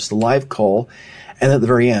unclean lips, the live coal, and at the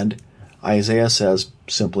very end, Isaiah says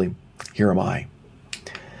simply, "Here am I."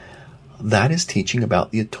 That is teaching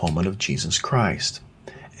about the atonement of Jesus Christ.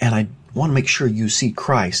 And I want to make sure you see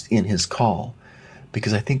Christ in his call,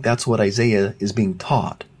 because I think that's what Isaiah is being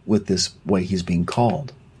taught with this way he's being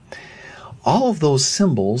called. All of those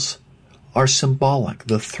symbols are symbolic.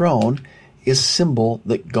 The throne is symbol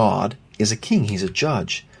that God is a king. He's a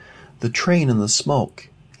judge. The train and the smoke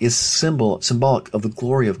is symbolic of the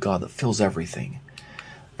glory of God that fills everything.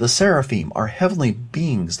 The seraphim are heavenly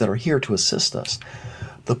beings that are here to assist us.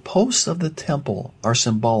 The posts of the temple are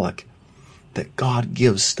symbolic that God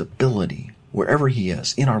gives stability wherever he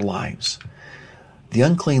is in our lives. The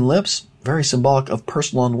unclean lips, very symbolic of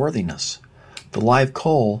personal unworthiness. The live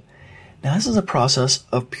coal, now this is a process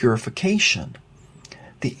of purification.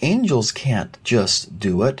 The angels can't just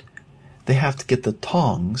do it. They have to get the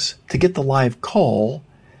tongs to get the live coal,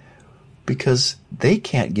 because they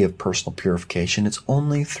can't give personal purification. It's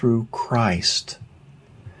only through Christ.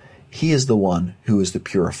 He is the one who is the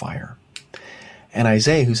purifier. And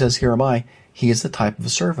Isaiah, who says, "Here am I," he is the type of a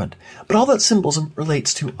servant. But all that symbolism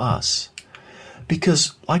relates to us.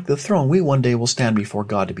 Because, like the throne, we one day will stand before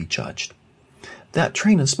God to be judged. That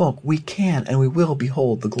train and smoke, we can and we will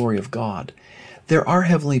behold the glory of God. There are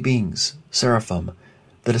heavenly beings, seraphim,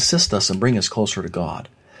 that assist us and bring us closer to God.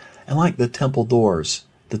 And like the temple doors,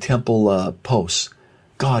 the temple posts,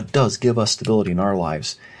 God does give us stability in our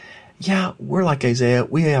lives. Yeah, we're like Isaiah.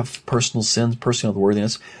 We have personal sins, personal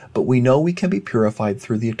unworthiness, but we know we can be purified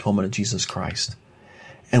through the atonement of Jesus Christ.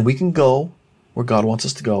 And we can go where God wants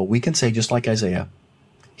us to go. We can say, just like Isaiah,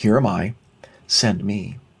 "Here am I, send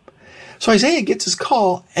me." So Isaiah gets his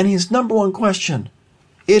call, and his number one question,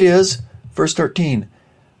 it is, verse 13,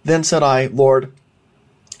 "Then said I, Lord,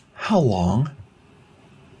 how long?"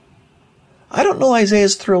 I don't know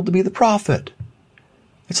Isaiah's thrilled to be the prophet.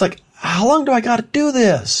 It's like, how long do I got to do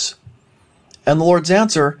this? And the Lord's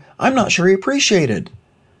answer, I'm not sure he appreciated.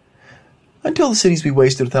 "Until the cities be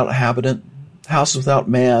wasted without inhabitant, houses without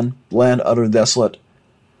man, land utterly desolate."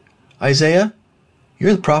 Isaiah,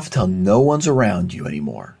 you're the prophet till no one's around you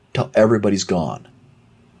anymore, till everybody's gone.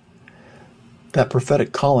 That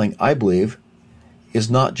prophetic calling, I believe,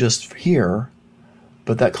 is not just here,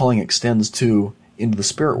 but that calling extends into the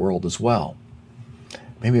spirit world as well.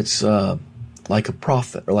 Maybe it's like a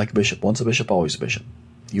prophet or like a bishop. Once a bishop, always a bishop.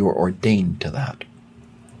 You are ordained to that.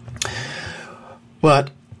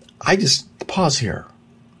 But I just pause here.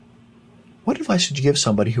 What advice would you give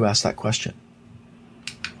somebody who asked that question?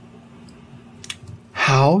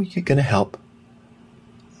 How are you going to help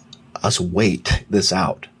us wait this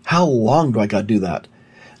out? How long do I got to do that?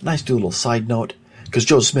 Nice do a little side note, because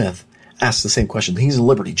Joe Smith asked the same question. He's in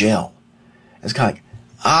Liberty Jail. It's kind of like,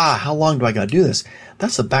 how long do I got to do this?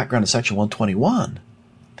 That's the background of Section 121.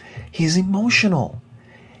 He's emotional.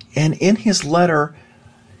 And in his letter,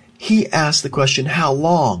 he asked the question, how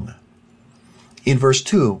long? In verse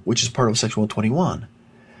 2, which is part of Section 121.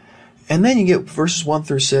 And then you get verses 1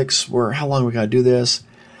 through 6, where how long we got to do this?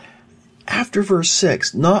 After verse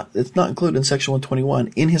 6, it's not included in Section 121.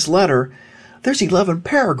 In his letter, there's 11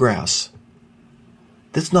 paragraphs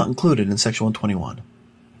that's not included in Section 121.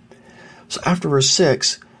 So after verse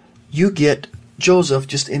 6, you get Joseph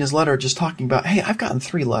just in his letter just talking about, hey, I've gotten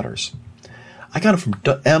 3 letters. I got them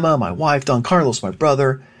from Emma, my wife, Don Carlos, my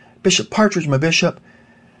brother, Bishop Partridge, my bishop,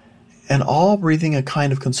 and all breathing a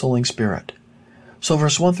kind of consoling spirit. So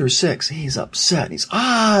verse 1 through 6, he's upset. He's,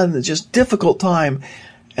 it's just difficult time.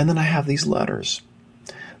 And then I have these letters.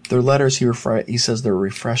 They're letters, he says they're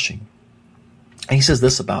refreshing. And he says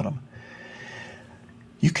this about them.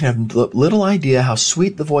 You can have little idea how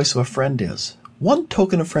sweet the voice of a friend is. One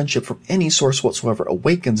token of friendship from any source whatsoever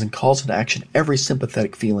awakens and calls into action every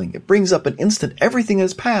sympathetic feeling. It brings up an instant everything that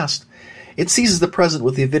is past. It seizes the present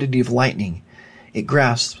with the avidity of lightning. It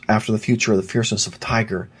grasps after the future with the fierceness of a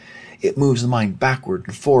tiger. It moves the mind backward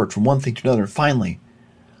and forward from one thing to another. And finally,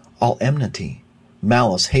 all enmity,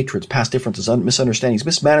 malice, hatreds, past differences, misunderstandings,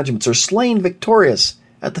 mismanagements are slain victorious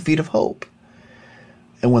at the feet of hope.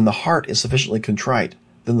 And when the heart is sufficiently contrite,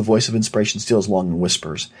 then the voice of inspiration steals along and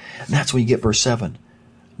whispers. And that's when you get verse 7.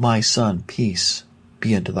 My son, peace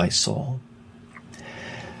be unto thy soul.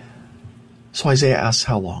 So Isaiah asks,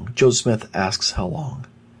 how long? Joseph Smith asks, how long?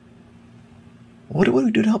 What do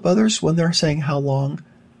we do to help others when they're saying, how long?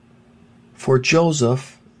 For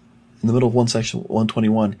Joseph, in the middle of section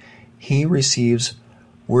 121, he receives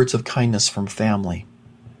words of kindness from family.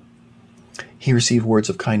 He received words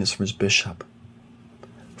of kindness from his bishop,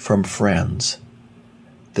 from friends,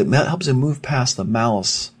 that helps him move past the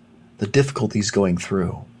malice, the difficulties going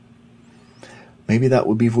through. Maybe that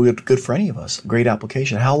would be good for any of us. Great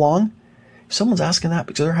application. How long? If someone's asking that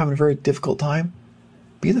because they're having a very difficult time,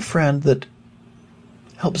 be the friend that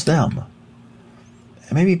helps them.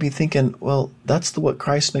 And maybe be thinking, well, that's what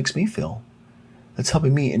Christ makes me feel. That's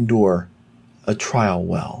helping me endure a trial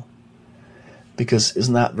well. Because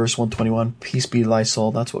isn't that verse 121? Peace be to thy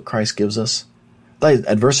soul. That's what Christ gives us. Thy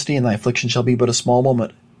adversity and thy affliction shall be but a small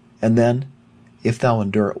moment. And then, if thou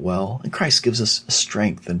endure it well, and Christ gives us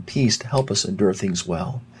strength and peace to help us endure things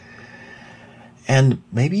well. And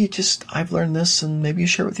maybe I've learned this, and maybe you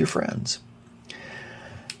share it with your friends.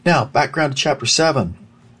 Now, background to chapter 7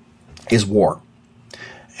 is war.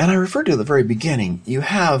 And I referred to at the very beginning, you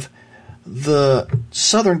have the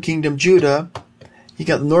southern kingdom, Judah, you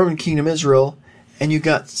got the northern kingdom, Israel, and you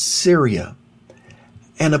got Syria.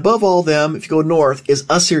 And above all them, if you go north, is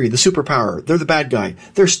Assyria, the superpower. They're the bad guy.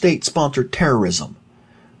 They're state-sponsored terrorism.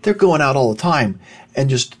 They're going out all the time and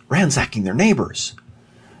just ransacking their neighbors.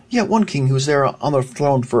 You have one king who's there on the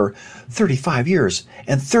throne for 35 years,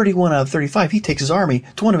 and 31 out of 35, he takes his army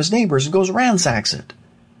to one of his neighbors and goes ransacks it.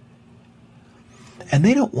 And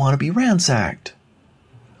they don't want to be ransacked.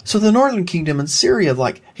 So the northern kingdom and Syria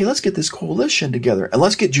like, hey, let's get this coalition together and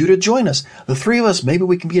let's get Judah to join us. The three of us, maybe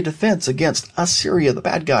we can be a defense against Assyria, the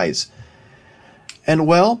bad guys. And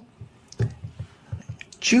well,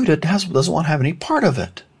 Judah doesn't want to have any part of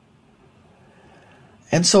it.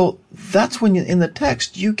 And so that's when in the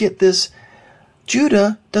text you get this,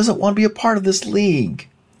 Judah doesn't want to be a part of this league.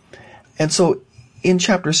 And so in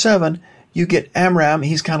chapter 7, you get Amram,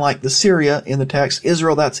 he's kind of like the Syria in the text.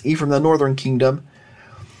 Israel, that's Ephraim, the northern kingdom.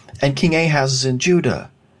 And King Ahaz is in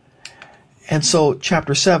Judah. And so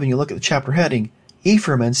chapter 7, you look at the chapter heading,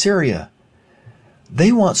 Ephraim and Syria.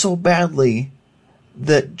 They want so badly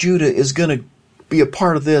that Judah is going to be a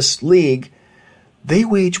part of this league, they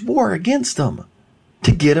wage war against them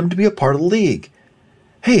to get him to be a part of the league.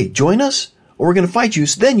 Hey, join us, or we're going to fight you,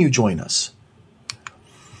 so then you join us.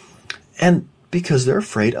 And because they're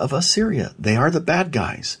afraid of Assyria. They are the bad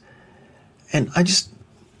guys. And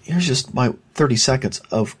here's just my 30 seconds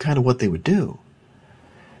of kind of what they would do.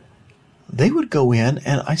 They would go in,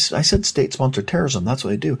 and I said state-sponsored terrorism, that's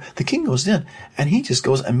what they do. The king goes in, and he just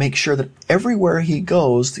goes and makes sure that everywhere he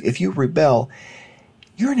goes, if you rebel,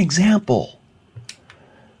 you're an example.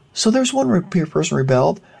 So there's one person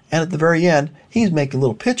rebelled, and at the very end, he's making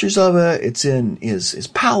little pictures of it. It's in his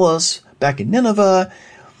palace back in Nineveh,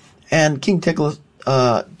 and King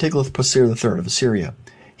Tiglath-Pileser III of Assyria,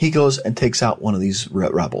 he goes and takes out one of these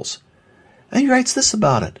rebels. And he writes this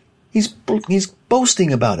about it. He's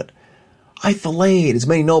boasting about it. I filleted as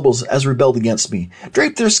many nobles as rebelled against me,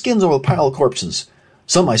 draped their skins over the pile of corpses.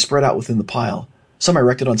 Some I spread out within the pile. Some I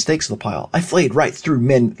erected on stakes of the pile. I flayed right through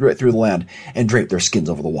the land and draped their skins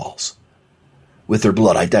over the walls. With their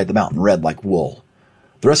blood I dyed the mountain red like wool.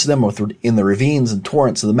 The rest of them were in the ravines and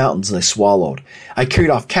torrents of the mountains they swallowed. I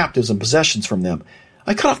carried off captives and possessions from them.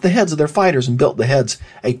 I cut off the heads of their fighters and built the heads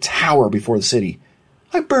a tower before the city.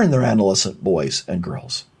 I burned their adolescent boys and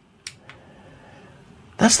girls.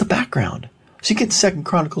 That's the background. So you get 2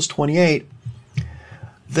 Chronicles 28.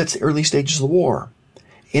 That's the early stages of the war.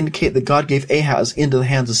 Indicate that God gave Ahaz into the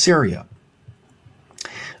hands of Syria,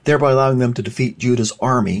 thereby allowing them to defeat Judah's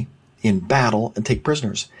army in battle and take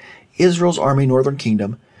prisoners. Israel's army, northern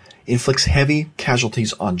kingdom, inflicts heavy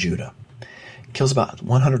casualties on Judah. Kills about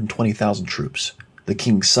 120,000 troops, the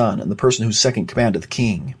king's son and the person who's second command to the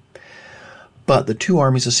king. But the two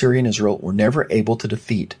armies of Syria and Israel were never able to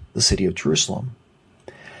defeat the city of Jerusalem.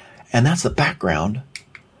 And that's the background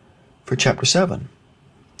for chapter 7.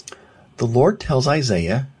 The Lord tells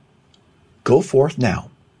Isaiah, go forth now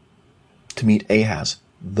to meet Ahaz,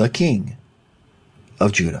 the king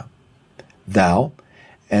of Judah, thou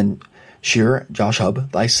and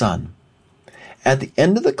Shear-Jashub, thy son, at the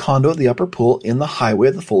end of the conduit of the upper pool in the highway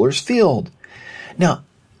of the fuller's field. Now,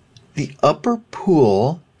 the upper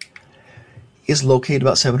pool is located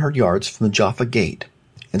about 700 yards from the Jaffa Gate.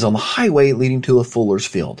 It's on the highway leading to the fuller's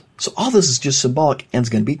field. So all this is just symbolic and is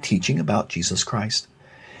going to be teaching about Jesus Christ.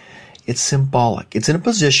 It's symbolic. It's in a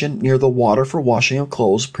position near the water for washing of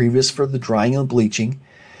clothes, previous for the drying and bleaching,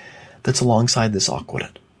 that's alongside this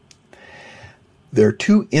aqueduct. There are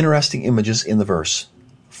two interesting images in the verse.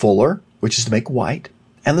 Fuller, which is to make white,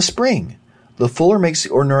 and the spring. The fuller makes the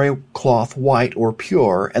ordinary cloth white or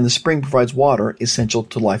pure, and the spring provides water essential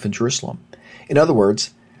to life in Jerusalem. In other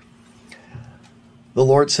words, the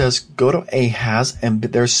Lord says, go to Ahaz, and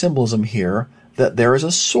there's symbolism here that there is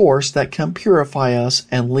a source that can purify us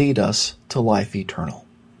and lead us to life eternal.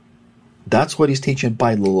 That's what he's teaching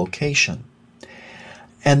by the location.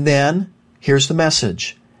 And then, here's the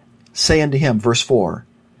message. Say unto him, verse 4,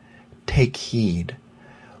 take heed.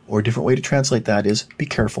 Or a different way to translate that is, be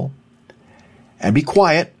careful. And be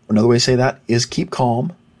quiet. Another way to say that is keep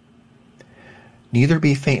calm. Neither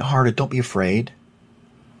be faint-hearted. Don't be afraid.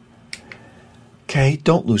 Okay,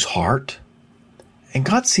 don't lose heart. And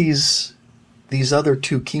God sees these other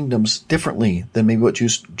two kingdoms differently than maybe what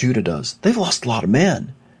Judah does. They've lost a lot of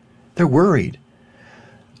men. They're worried.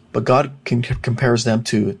 But God compares them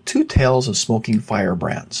to two tails of smoking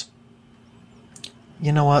firebrands.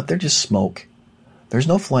 You know what? They're just smoke. There's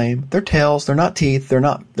no flame. They're tails. They're not teeth. They're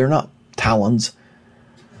not talons.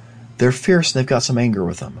 They're fierce and they've got some anger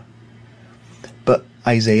with them. But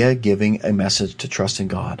Isaiah giving a message to trust in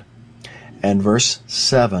God. And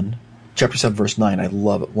chapter 7, verse 9, I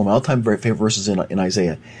love it. One of my all-time favorite verses in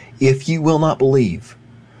Isaiah. If you will not believe,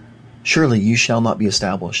 surely you shall not be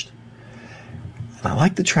established. And I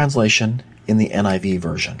like the translation in the NIV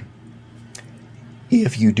version.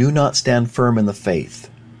 If you do not stand firm in the faith,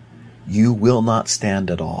 you will not stand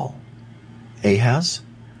at all. Ahaz,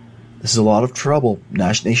 this is a lot of trouble,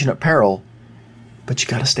 nation at peril, but you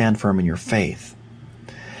got to stand firm in your faith.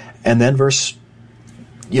 And then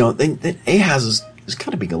Ahaz is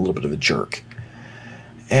kind of being a little bit of a jerk.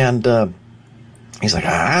 And he's like,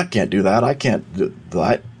 I can't do that. I can't do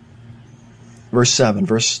that.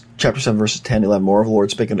 Chapter 7, verses 10, 11, more of the Lord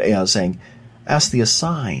spake unto Ahaz, saying, ask thee a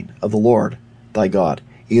sign of the Lord thy God,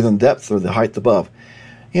 either in depth or the height above.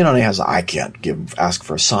 And Ahaz, I can't ask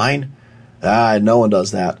for a sign. No one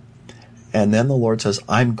does that. And then the Lord says,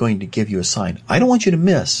 I'm going to give you a sign. I don't want you to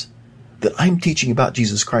miss that I'm teaching about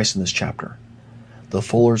Jesus Christ in this chapter. The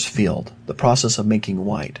fuller's field, the process of making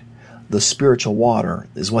white, the spiritual water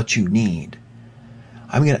is what you need.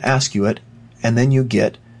 I'm going to ask you it, and then you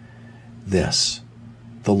get this.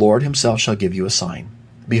 The Lord himself shall give you a sign.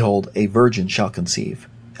 Behold, a virgin shall conceive,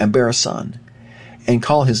 and bear a son, and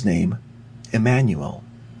call his name Emmanuel.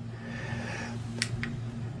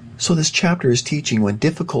 So this chapter is teaching when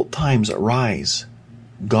difficult times arise,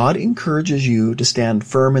 God encourages you to stand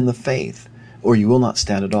firm in the faith, or you will not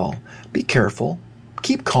stand at all. Be careful.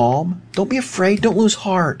 Keep calm. Don't be afraid. Don't lose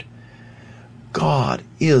heart. God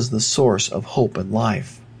is the source of hope and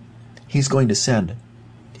life. He's going to send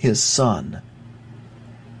his Son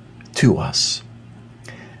to us.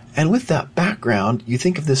 And with that background, you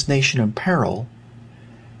think of this nation in peril,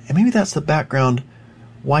 and maybe that's the background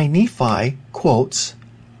why Nephi quotes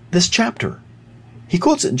this chapter. He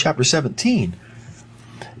quotes it in chapter 17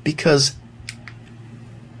 because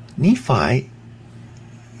Nephi,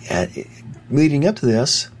 leading up to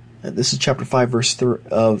this is chapter 5, verse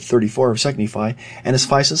 34 of 2 Nephi, and it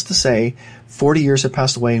suffices to say, 40 years had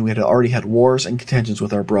passed away and we had already had wars and contentions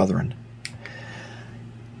with our brethren.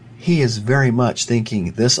 He is very much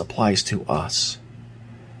thinking this applies to us.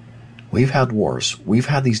 We've had wars. We've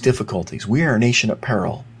had these difficulties. We are a nation at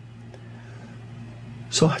peril.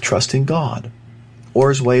 So trust in God.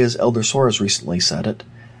 Or as way as Elder Soares recently said it,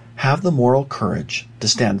 have the moral courage to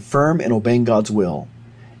stand firm in obeying God's will,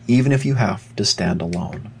 even if you have to stand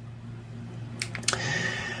alone.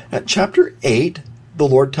 At chapter 8, the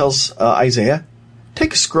Lord tells Isaiah,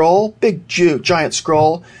 take a scroll, big giant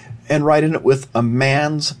scroll, and write in it with a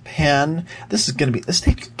man's pen. Let's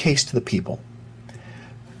take a case to the people.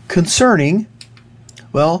 Concerning,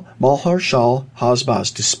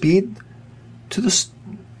 Maher-shalal-hash-baz, to speed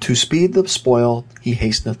the spoil, he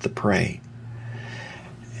hasteneth the prey.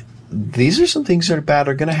 These are some things that are bad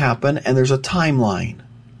are going to happen, and there's a timeline.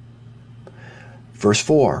 Verse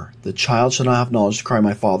 4, the child shall not have knowledge to cry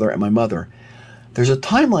my father and my mother. There's a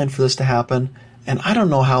timeline for this to happen, and I don't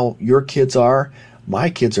know how your kids are. My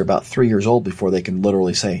kids are about 3 years old before they can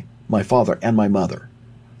literally say, my father and my mother.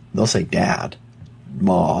 They'll say dad,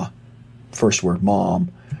 ma, first word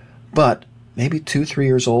mom, but maybe 2-3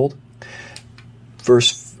 years old.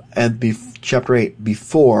 Chapter 8,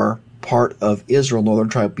 before part of Israel, northern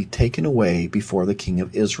tribe, be taken away before the king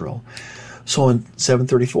of Israel. So in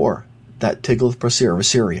 734, that Tiglath-Pileser of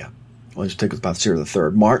Assyria, Tiglath-Pileser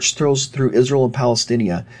III, marched through Israel and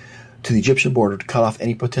Palestine to the Egyptian border to cut off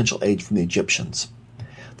any potential aid from the Egyptians.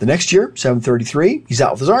 The next year, 733, he's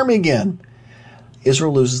out with his army again.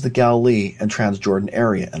 Israel loses the Galilee and Transjordan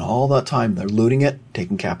area, and all that time they're looting it,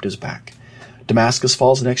 taking captives back. Damascus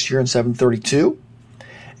falls the next year in 732,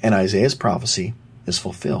 and Isaiah's prophecy is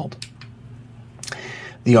fulfilled.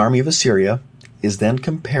 The army of Assyria is then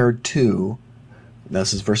compared to,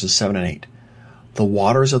 this is verses 7 and 8, the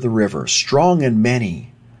waters of the river, strong and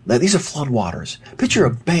many. Now, these are flood waters. Picture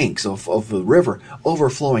of banks of the river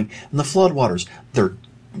overflowing, and the flood waters, they're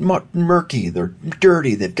murky, they're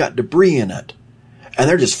dirty, they've got debris in it, and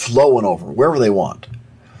they're just flowing over wherever they want.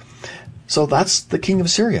 So that's the king of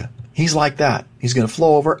Assyria. He's like that. He's going to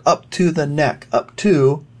flow over up to the neck, up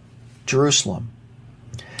to Jerusalem.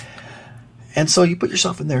 And so you put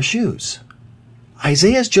yourself in their shoes.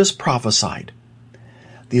 Isaiah's just prophesied.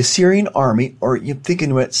 The Assyrian army, or you're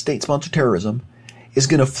thinking about state-sponsored terrorism, is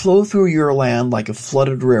going to flow through your land like a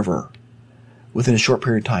flooded river within a short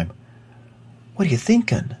period of time. What are you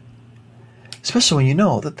thinking? Especially when you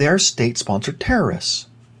know that they're state-sponsored terrorists.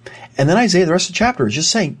 And then Isaiah, the rest of the chapter, is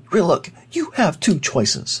just saying, really, look, you have two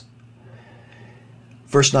choices.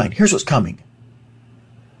 Verse 9, here's what's coming.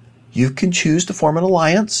 You can choose to form an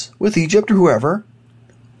alliance with Egypt or whoever,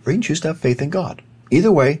 or you can choose to have faith in God.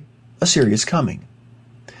 Either way, Assyria is coming.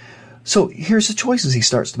 So here's the choices he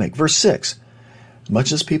starts to make. Verse 6, as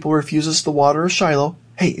much as people refuse us the water of Shiloh,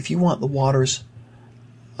 hey, if you want the waters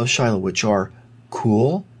of Shiloh, which are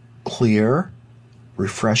cool, clear,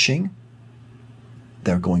 refreshing,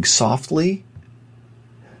 they're going softly,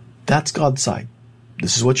 that's God's side.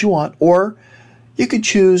 This is what you want. Or you could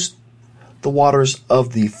choose the waters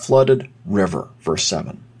of the flooded river, verse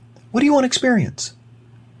 7. What do you want to experience?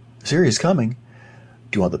 Assyria is coming.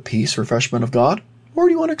 Do you want the peace, refreshment of God? Or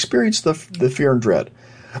do you want to experience the fear and dread?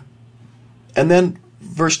 And then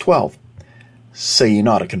verse 12. Say ye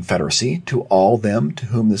not a confederacy to all them to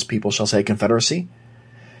whom this people shall say confederacy?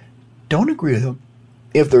 Don't agree with them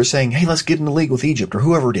if they're saying, hey, let's get in the league with Egypt or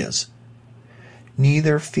whoever it is.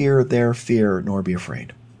 Neither fear their fear nor be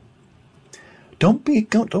afraid. Don't be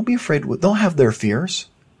afraid. Don't have their fears.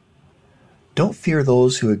 Don't fear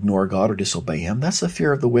those who ignore God or disobey Him. That's the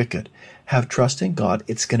fear of the wicked. Have trust in God.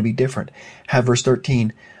 It's going to be different. Have verse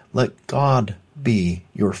 13. Let God be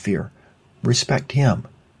your fear. Respect Him.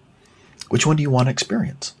 Which one do you want to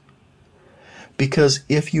experience? Because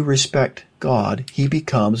if you respect God, He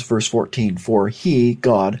becomes, verse 14, for He,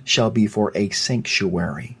 God, shall be for a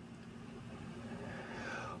sanctuary.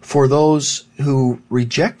 For those who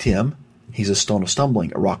reject Him, He's a stone of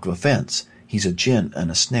stumbling, a rock of offense. He's a gin and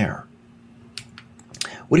a snare.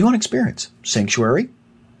 What do you want to experience? Sanctuary?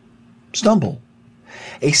 Stumble.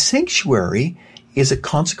 A sanctuary is a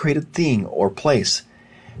consecrated thing or place,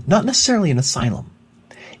 not necessarily an asylum.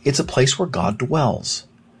 It's a place where God dwells.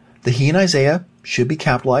 The He in Isaiah should be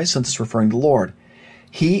capitalized since it's referring to the Lord.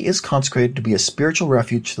 He is consecrated to be a spiritual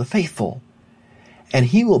refuge to the faithful, and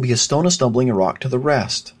He will be a stone of stumbling and rock to the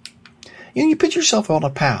rest. You picture yourself on a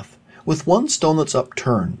path with one stone that's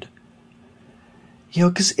upturned.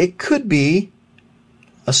 Because it could be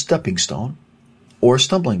a stepping stone or a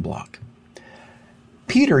stumbling block.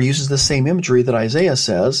 Peter uses the same imagery that Isaiah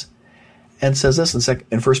says, and says this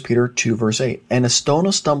in 1 Peter 2, verse 8, and a stone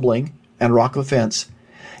of stumbling and rock of offense,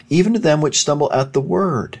 even to them which stumble at the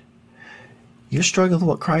word. You're struggling with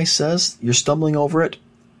what Christ says, you're stumbling over it,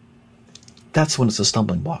 that's when it's a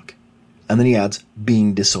stumbling block. And then he adds,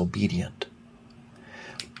 being disobedient.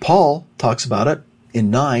 Paul talks about it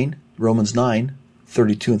in Romans 9,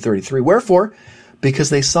 32 and 33. Wherefore, because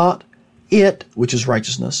they sought it, which is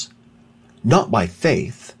righteousness, not by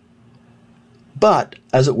faith, but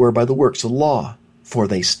as it were by the works of the law, for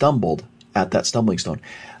they stumbled at that stumbling stone.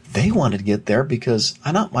 They wanted to get there because,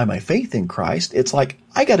 not by my faith in Christ. It's like,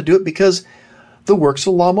 I got to do it because the works of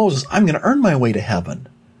the law of Moses. I'm going to earn my way to heaven.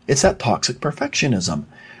 It's that toxic perfectionism.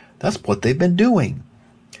 That's what they've been doing.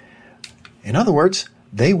 In other words,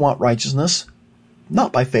 they want righteousness,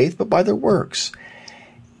 not by faith, but by their works.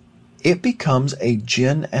 It becomes a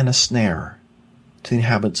gin and a snare to the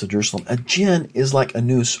inhabitants of Jerusalem. A gin is like a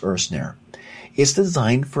noose or a snare. It's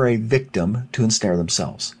designed for a victim to ensnare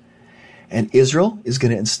themselves. And Israel is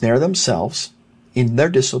going to ensnare themselves in their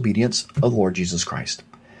disobedience of the Lord Jesus Christ.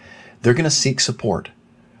 They're going to seek support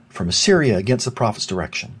from Assyria against the prophet's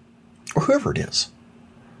direction, or whoever it is.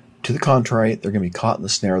 To the contrary, they're going to be caught in the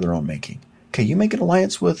snare of their own making. Okay, you make an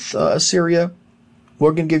alliance with Assyria,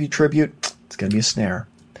 we're going to give you tribute. It's going to be a snare.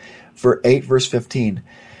 8 verse 15,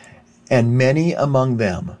 and many among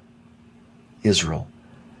them, Israel.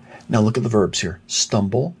 Now look at the verbs here.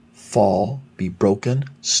 Stumble, fall, be broken,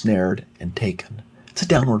 snared, and taken. It's a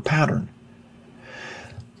downward pattern.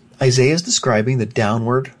 Isaiah is describing the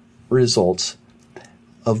downward results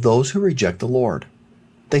of those who reject the Lord.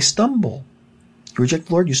 They stumble. You reject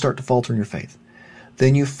the Lord, you start to falter in your faith.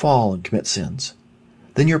 Then you fall and commit sins.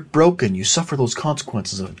 Then you're broken. You suffer those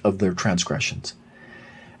consequences of their transgressions.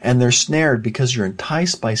 And they're snared because you're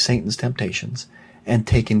enticed by Satan's temptations. and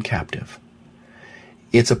taken captive.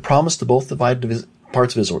 It's a promise to both divided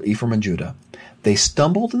parts of Israel, Ephraim and Judah. They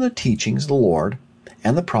stumbled in the teachings of the Lord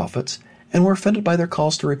and the prophets and were offended by their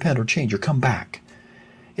calls to repent or change or come back.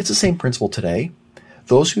 It's the same principle today.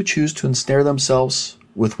 Those who choose to ensnare themselves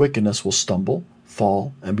with wickedness will stumble,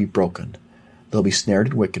 fall, and be broken. They'll be snared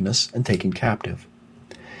in wickedness and taken captive.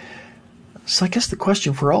 So I guess the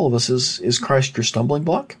question for all of us is Christ your stumbling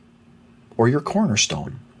block or your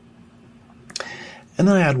cornerstone? And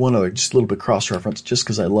then I add one other, just a little bit cross-reference, just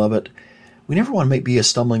because I love it. We never want to be a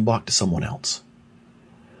stumbling block to someone else.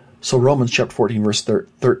 So Romans chapter 14, verse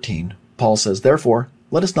 13, Paul says, "Therefore,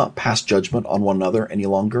 let us not pass judgment on one another any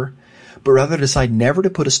longer, but rather decide never to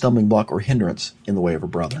put a stumbling block or hindrance in the way of a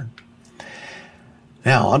brother."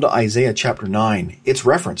 Now, on to Isaiah chapter 9. It's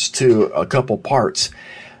referenced to a couple parts.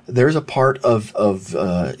 There's a part of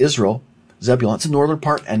Israel, Zebulun. It's the northern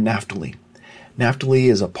part, and Naphtali. Naphtali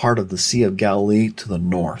is a part of the Sea of Galilee to the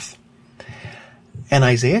north. And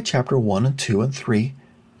Isaiah chapter 1 and 2 and 3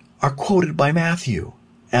 are quoted by Matthew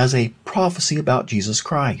as a prophecy about Jesus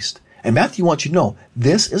Christ. And Matthew wants you to know,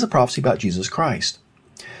 this is a prophecy about Jesus Christ.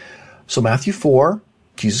 So Matthew 4,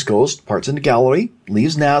 Jesus goes, departs into Galilee,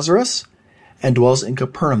 leaves Nazareth, and dwells in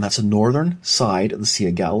Capernaum. That's the northern side of the Sea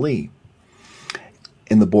of Galilee,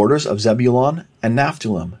 in the borders of Zebulun and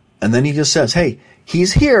Naphtali. And then he just says, hey,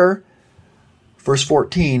 he's here, verse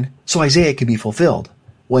 14, so Isaiah can be fulfilled.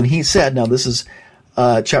 When he said, now this is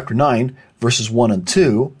chapter 9, verses 1 and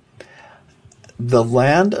 2, the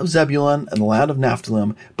land of Zebulun and the land of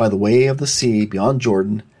Naphtali by the way of the sea beyond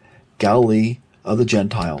Jordan, Galilee of the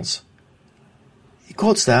Gentiles. He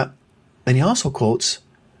quotes that. Then he also quotes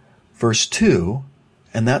verse 2,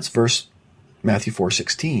 and that's verse Matthew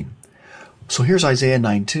 4:16. So here's Isaiah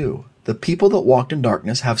 9:2. The people that walked in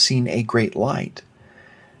darkness have seen a great light,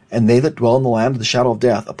 and they that dwell in the land of the shadow of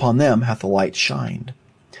death, upon them hath the light shined.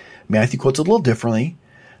 Matthew quotes it a little differently.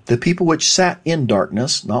 The people which sat in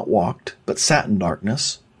darkness, not walked, but sat in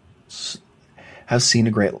darkness, have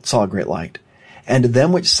saw a great light. And to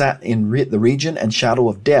them which sat in the region and shadow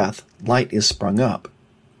of death, light is sprung up.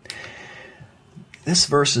 This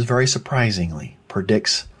verse is very surprisingly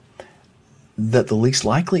predicts that the least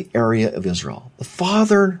likely area of Israel, the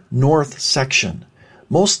farther north section,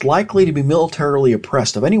 most likely to be militarily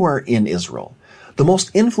oppressed of anywhere in Israel, the most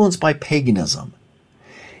influenced by paganism,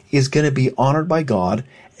 is going to be honored by God,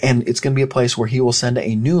 and it's going to be a place where he will send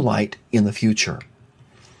a new light in the future.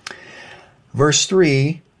 Verse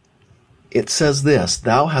 3, it says this,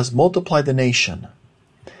 thou hast multiplied the nation.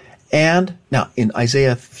 And now in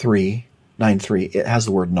Isaiah 9:3, it has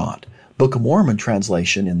the word not. Book of Mormon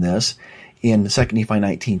translation in this, in 2 Nephi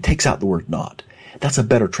 19, takes out the word not. That's a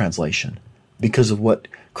better translation because of what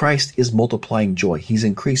Christ is multiplying joy. He's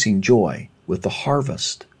increasing joy with the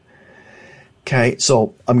harvest. Okay,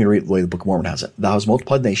 so I'm going to read the way the Book of Mormon has it. Thou hast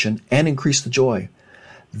multiplied the nation and increased the joy.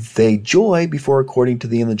 They joy before according to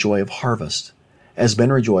thee in the joy of harvest, as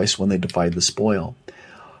men rejoice when they divide the spoil.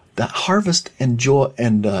 The harvest and joy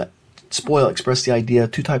and spoil express the idea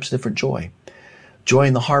of two types of different joy. Joy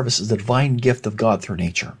in the harvest is the divine gift of God through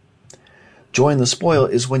nature. Joy in the spoil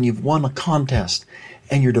is when you've won a contest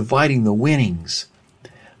and you're dividing the winnings.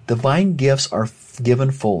 Divine gifts are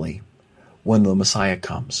given fully when the Messiah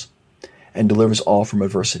comes and delivers all from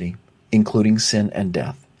adversity, including sin and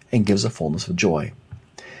death, and gives a fullness of joy.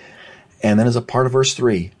 And then as a part of verse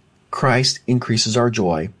 3, Christ increases our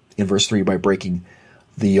joy in verse 3 by breaking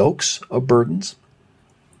the yokes of burdens,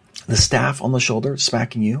 the staff on the shoulder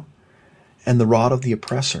smacking you, and the rod of the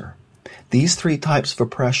oppressor. These three types of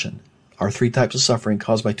oppression are three types of suffering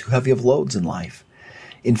caused by too heavy of loads in life.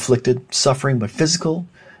 Inflicted suffering by physical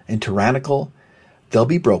and tyrannical, they'll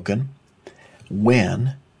be broken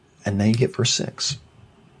when, and then you get verse 6,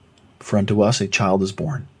 for unto us a child is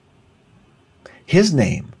born. His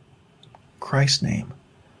name, Christ's name,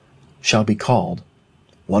 shall be called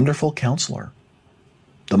Wonderful Counselor,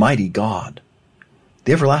 the Mighty God,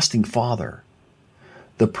 the Everlasting Father,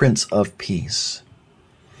 the Prince of Peace.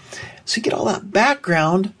 So you get all that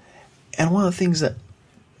background, and one of the things that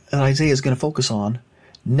Isaiah is going to focus on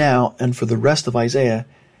now and for the rest of Isaiah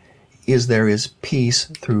is there is peace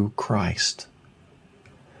through Christ.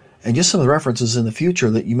 And just some of the references in the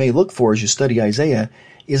future that you may look for as you study Isaiah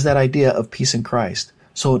is that idea of peace in Christ.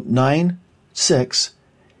 So 9:6,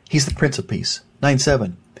 he's the Prince of Peace.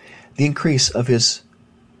 9:7, the increase of his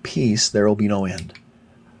peace, there will be no end.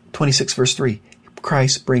 26 verse 3,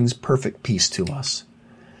 Christ brings perfect peace to us.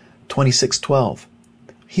 26:12,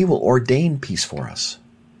 he will ordain peace for us.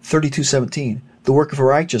 32:17, the work of a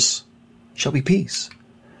righteous shall be peace.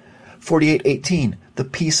 48:18, the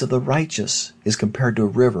peace of the righteous is compared to a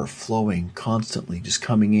river flowing constantly, just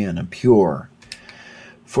coming in and pure.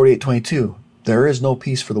 48:22, there is no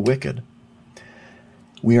peace for the wicked.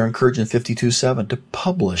 We are encouraged in 52:7 to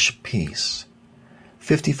publish peace.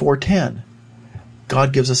 54:10,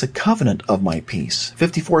 God gives us a covenant of my peace.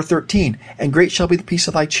 54:13, and great shall be the peace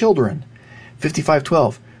of thy children.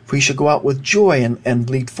 55:12, for ye shall go out with joy and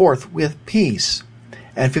lead forth with peace.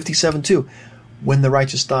 And 57:2, when the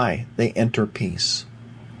righteous die, they enter peace.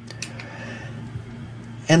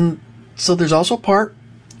 And so there's also a part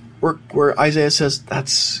where Isaiah says,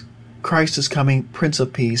 that's Christ is coming, Prince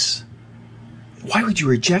of Peace. Why would you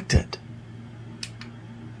reject it?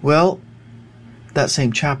 Well, that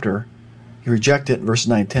same chapter, you reject it in verses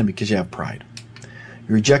 9 and 10 because you have pride.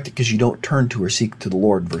 You reject it because you don't turn to or seek to the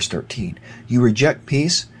Lord in verse 13. You reject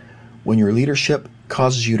peace when your leadership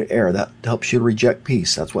causes you to err. That helps you to reject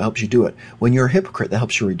peace. That's what helps you do it. When you're a hypocrite, that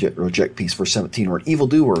helps you reject peace, verse 17. Or an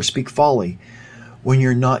evildoer, or speak folly. When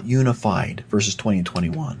you're not unified, verses 20 and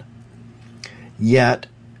 21. Yet,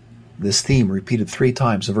 this theme repeated 3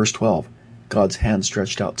 times in verse 12. God's hand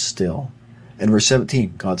stretched out still. In verse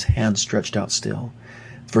 17, God's hand stretched out still.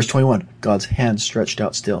 Verse 21, God's hand stretched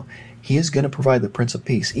out still. He is going to provide the Prince of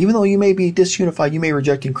Peace. Even though you may be disunified, you may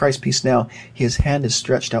reject in Christ's peace now, his hand is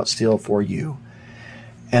stretched out still for you.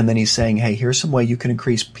 And then he's saying, hey, here's some way you can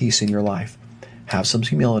increase peace in your life. Have some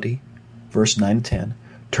humility, verse 9 and 10.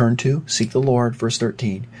 Turn to, seek the Lord, verse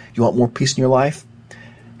 13. You want more peace in your life?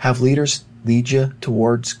 Have leaders lead you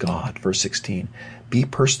towards God, verse 16. Be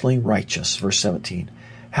personally righteous, verse 17.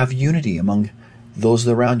 Have unity among those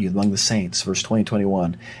around you, among the saints, verse 20 and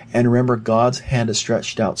 21. And remember, God's hand is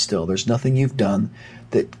stretched out still. There's nothing you've done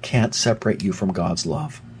that can't separate you from God's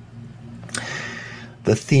love.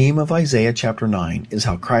 The theme of Isaiah chapter 9 is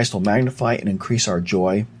how Christ will magnify and increase our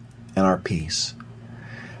joy and our peace.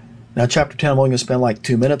 Now, chapter 10, I'm only going to spend like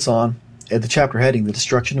 2 minutes on. At the chapter heading, the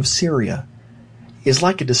destruction of Syria is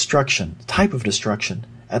like a type of destruction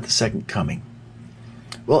at the second coming.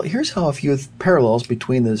 Well, here's how a few parallels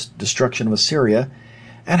between the destruction of Assyria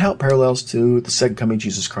and how it parallels to the second coming of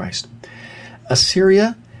Jesus Christ.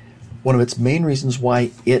 Assyria, one of its main reasons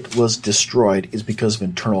why it was destroyed is because of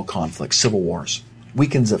internal conflict, civil wars.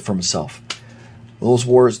 Weakens it from itself. Those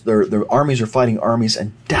wars, their armies are fighting armies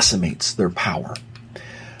and decimates their power.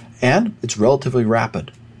 And it's relatively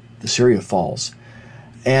rapid. Assyria falls.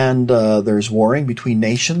 And there's warring between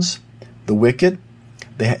nations. The wicked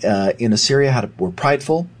in Assyria were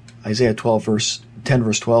prideful. Isaiah 10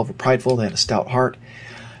 verse 12 were prideful. They had a stout heart.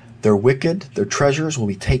 They're wicked. Their treasures will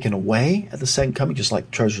be taken away at the second coming, just like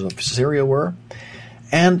the treasures of Assyria were.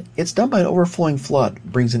 And it's done by an overflowing flood,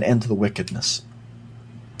 brings an end to the wickedness.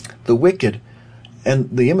 The wicked,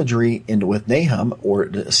 and the imagery with Nahum, or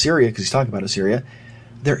Assyria, because he's talking about Assyria,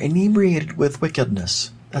 they're inebriated with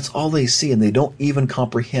wickedness. That's all they see, and they don't even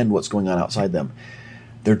comprehend what's going on outside them.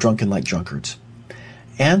 They're drunken like drunkards.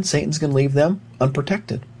 And Satan's going to leave them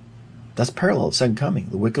unprotected. That's parallel to the second coming.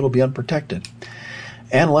 The wicked will be unprotected.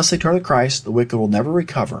 And unless they turn to Christ, the wicked will never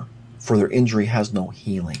recover, for their injury has no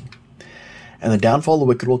healing. And the downfall of the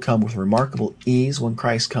wicked will come with remarkable ease when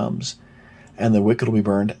Christ comes, and the wicked will be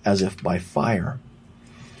burned as if by fire.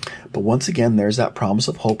 But once again, there's that promise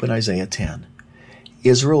of hope in Isaiah 10.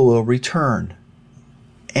 Israel will return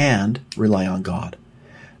and rely on God.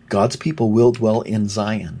 God's people will dwell in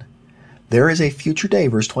Zion. There is a future day,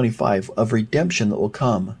 verse 25, of redemption that will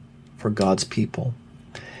come for God's people.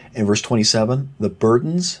 In verse 27, the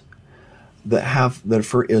burdens that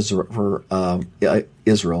for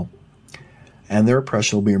Israel and their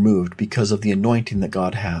oppression will be removed because of the anointing that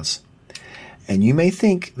God has. And you may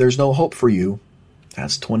think there's no hope for you.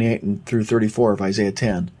 That's 28 and through 34 of Isaiah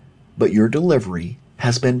 10. But your delivery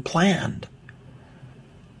has been planned.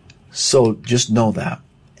 So just know that.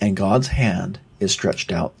 And God's hand is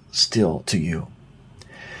stretched out still to you.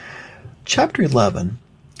 Chapter 11,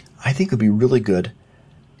 I think would be really good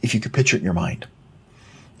if you could picture it in your mind.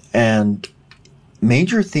 And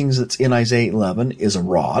major things that's in Isaiah 11 is a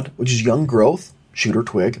rod, which is young growth, shoot or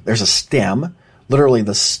twig. There's a stem, literally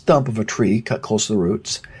the stump of a tree cut close to the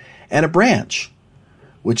roots, and a branch,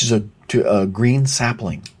 which is a green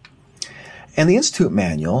sapling. And the Institute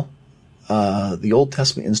Manual, the Old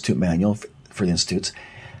Testament Institute Manual for the Institutes,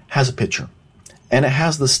 has a picture. And it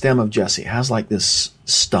has the stem of Jesse. It has like this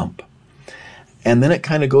stump. And then it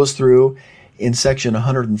kind of goes through in section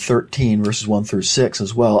 113, verses 1 through 6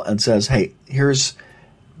 as well, and says, hey, here's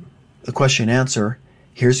the question and answer.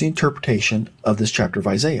 Here's the interpretation of this chapter of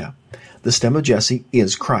Isaiah. The stem of Jesse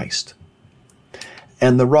is Christ.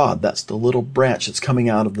 And the rod, that's the little branch that's coming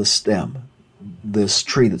out of the stem, this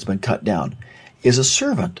tree that's been cut down, is a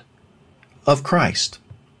servant of Christ.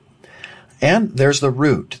 And there's the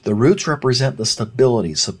root. The roots represent the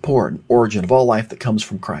stability, support, and origin of all life that comes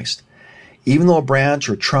from Christ. Even though a branch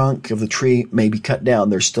or trunk of the tree may be cut down,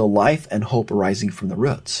 there's still life and hope arising from the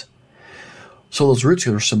roots. So those roots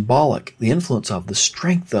are symbolic, the influence of, the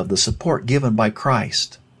strength of, the support given by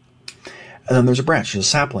Christ. And then there's a branch, there's a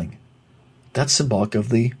sapling. That's symbolic of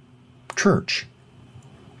the church.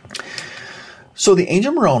 So the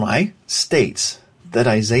angel Moroni states that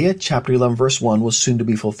Isaiah chapter 11 verse 1 was soon to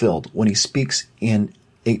be fulfilled when he speaks in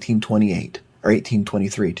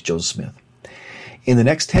 1823 to Joseph Smith. In the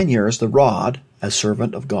next 10 years, the rod, as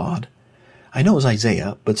servant of God, I know it's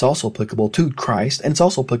Isaiah, but it's also applicable to Christ, and it's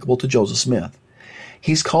also applicable to Joseph Smith.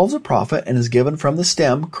 He's called as a prophet and is given from the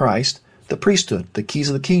stem, Christ, the priesthood, the keys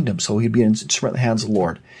of the kingdom, so he'd be an instrument in the hands of the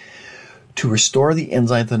Lord, to restore the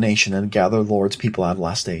ensign of the nation and gather the Lord's people out of the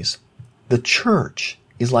last days. The church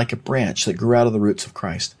is like a branch that grew out of the roots of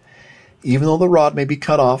Christ. Even though the rod may be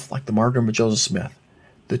cut off, like the martyrdom of Joseph Smith,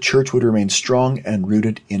 the church would remain strong and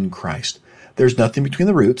rooted in Christ. There's nothing between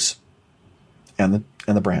the roots and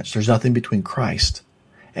the branch. There's nothing between Christ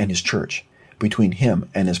and his church, between him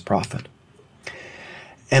and his prophet.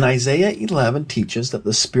 And Isaiah 11 teaches that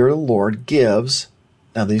the Spirit of the Lord gives,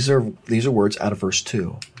 now these are words out of verse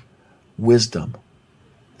 2, wisdom,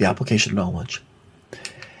 the application of knowledge.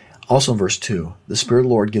 Also in verse 2, the Spirit of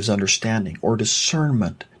the Lord gives understanding or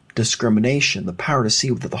discernment, discrimination, the power to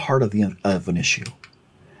see with the heart of an issue.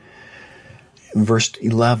 In verse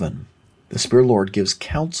 11, the Spirit of the Lord gives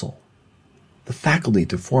counsel, the faculty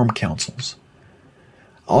to form counsels.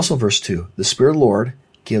 Also verse 2, the Spirit of the Lord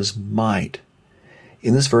gives might.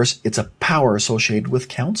 In this verse, it's a power associated with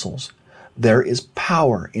counsels. There is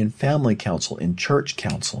power in family counsel, in church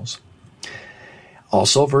counsels.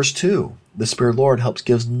 Also verse 2, the Spirit of the Lord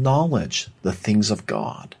gives knowledge, the things of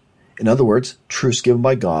God. In other words, truths given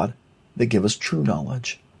by God that give us true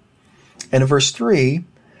knowledge. And in verse 3,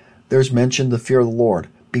 there's mentioned the fear of the Lord,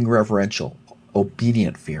 being reverential,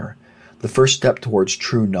 obedient fear, the first step towards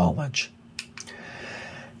true knowledge.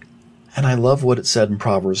 And I love what it said in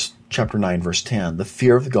Proverbs chapter 9, verse 10. The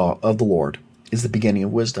fear of the Lord is the beginning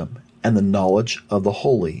of wisdom, and the knowledge of the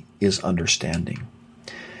holy is understanding.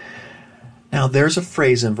 Now, there's a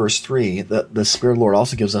phrase in verse 3 that the Spirit of the Lord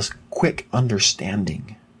also gives us quick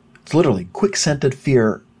understanding. It's literally quick-scented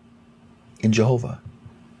fear in Jehovah.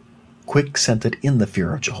 Quick-scented in the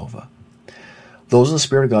fear of Jehovah. Those in the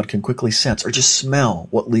Spirit of God can quickly sense or just smell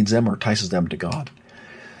what leads them or entices them to God.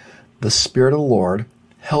 The Spirit of the Lord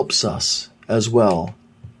helps us as well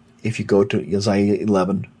if you go to Isaiah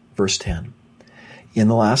 11, verse 10. In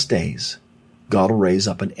the last days, God will raise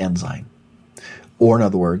up an ensign, or in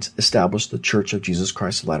other words, establish the Church of Jesus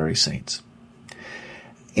Christ of Latter-day Saints.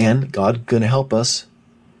 And God's going to help us,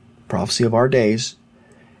 prophecy of our days,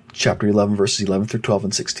 chapter 11, verses 11 through 12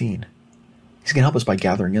 and 16. He's going to help us by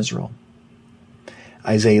gathering Israel.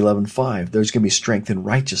 Isaiah 11:5, there's going to be strength in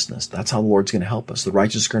righteousness. That's how the Lord's going to help us. The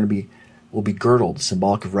righteous will be girdled,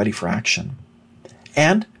 symbolic of ready for action.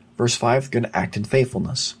 And, verse 5, going to act in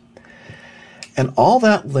faithfulness. And all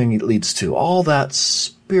that leads to, all that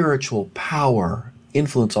spiritual power,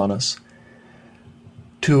 influence on us,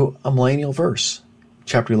 to a millennial verse,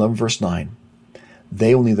 chapter 11, verse 9.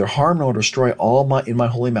 They will neither harm nor destroy in my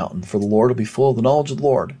holy mountain, for the Lord will be full of the knowledge of the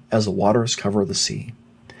Lord, as the waters cover the sea.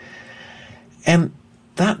 And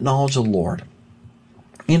that knowledge of the Lord.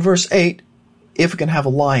 In verse 8, if it can have a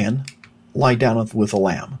lion, lie down with a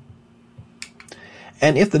lamb.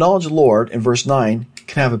 And if the knowledge of the Lord, in verse 9,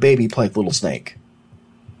 can have a baby play with a little snake.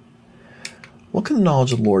 What can the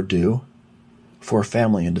knowledge of the Lord do for a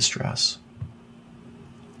family in distress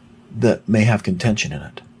that may have contention in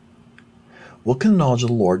it? What can the knowledge of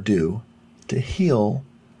the Lord do to heal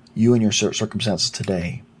you and your circumstances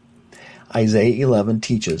today? Isaiah 11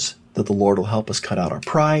 teaches that the Lord will help us cut out our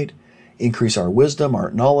pride, increase our wisdom, our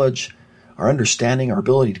knowledge, our understanding, our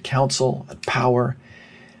ability to counsel, and power.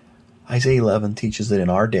 Isaiah 11 teaches that in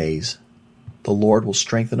our days, the Lord will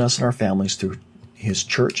strengthen us and our families through his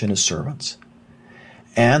church and his servants,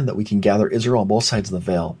 and that we can gather Israel on both sides of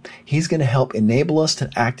the veil. He's going to help enable us to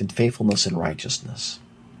act in faithfulness and righteousness.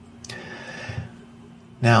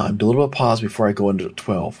 Now, I'm doing a little bit of pause before I go into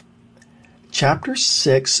 12. Chapter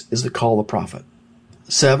 6 is the call of the prophet.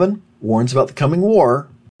 7 warns about the coming war,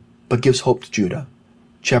 but gives hope to Judah.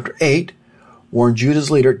 Chapter 8 warns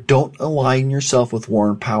Judah's leader, don't align yourself with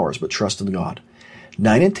foreign powers, but trust in God.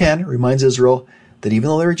 9 and 10 reminds Israel that even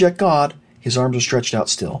though they reject God, his arms are stretched out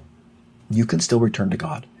still. You can still return to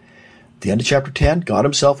God. At the end of chapter 10, God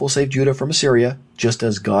himself will save Judah from Assyria, just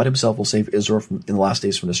as God himself will save Israel in the last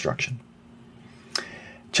days from destruction.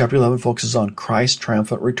 Chapter 11 focuses on Christ's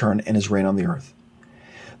triumphant return and his reign on the earth.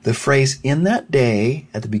 The phrase "in that day"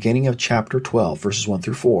 at the beginning of chapter 12, verses 1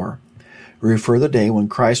 through 4, refer to the day when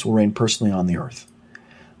Christ will reign personally on the earth.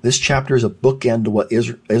 This chapter is a bookend to what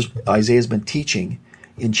Isaiah has been teaching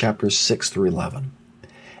in chapters 6 through 11.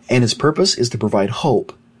 And his purpose is to provide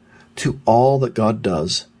hope to all that God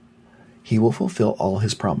does. He will fulfill all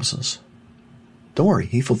his promises. Don't worry,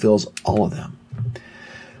 he fulfills all of them.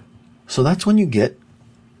 So that's when you get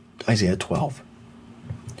Isaiah 12.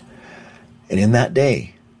 And in that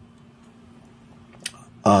day,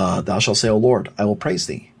 thou shalt say, O Lord, I will praise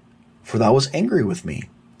thee, for thou wast angry with me,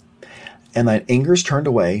 and thine anger is turned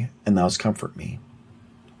away, and thou hast comforted me.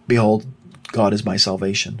 Behold, God is my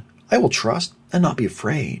salvation. I will trust and not be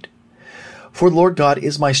afraid. For the Lord God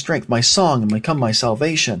is my strength, my song, and my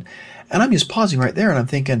salvation. And I'm just pausing right there, and I'm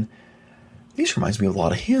thinking, these reminds me of a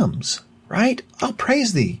lot of hymns, right? I'll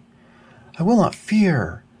praise thee. I will not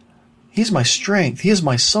fear. He's my strength. He is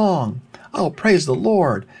my song. I'll praise the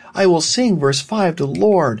Lord. I will sing, verse 5, to the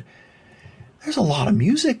Lord. There's a lot of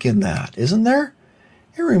music in that, isn't there?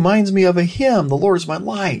 It reminds me of a hymn, the Lord is my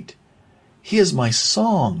light. He is my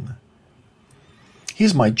song. He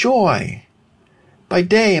is my joy. By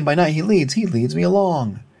day and by night he leads me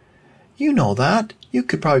along. You know that. You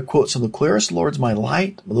could probably quote some of the lyrics. The Lord's my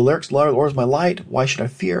light. The lyrics, the Lord is my light. Why should I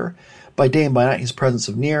fear? By day and by night his presence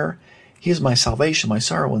is near. He is my salvation, my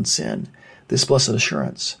sorrow and sin. This blessed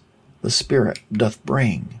assurance the Spirit doth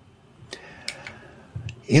bring.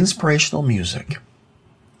 Inspirational music,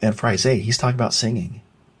 and for Isaiah, he's talking about singing,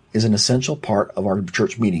 is an essential part of our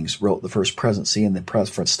church meetings, wrote the first presidency and the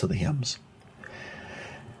preface to the hymns.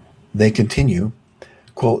 They continue,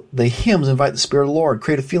 quote, the hymns invite the Spirit of the Lord,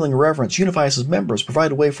 create a feeling of reverence, unify us as members,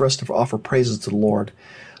 provide a way for us to offer praises to the Lord.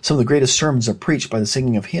 Some of the greatest sermons are preached by the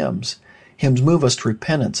singing of hymns. Hymns move us to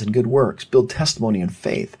repentance and good works, build testimony and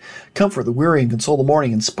faith, comfort the weary and console the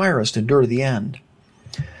mourning, inspire us to endure to the end.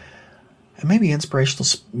 And maybe inspirational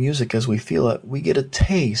music, as we feel it, we get a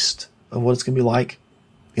taste of what it's going to be like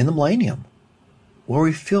in the millennium, where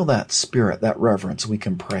we feel that spirit, that reverence, we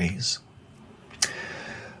can praise.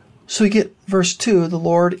 So we get verse 2, the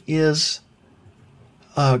Lord is,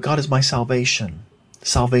 God is my salvation.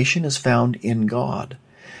 Salvation is found in God.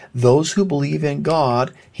 Those who believe in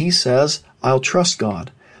God, he says, I'll trust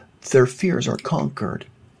God. Their fears are conquered.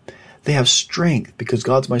 They have strength because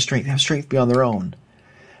God's my strength. They have strength beyond their own.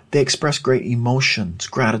 They express great emotions,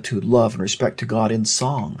 gratitude, love, and respect to God in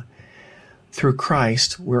song. Through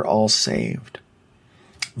Christ, we're all saved.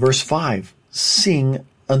 Verse 5, sing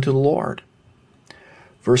unto the Lord.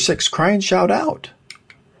 Verse 6, cry and shout out.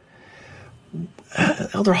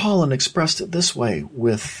 Elder Holland expressed it this way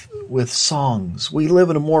with songs. We live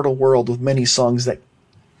in a mortal world with many songs that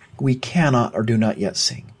we cannot or do not yet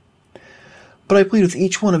sing. But I plead with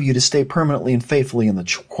each one of you to stay permanently and faithfully in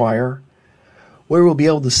the choir, where we'll be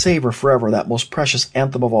able to savor forever that most precious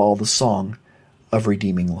anthem of all, the song of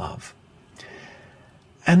redeeming love.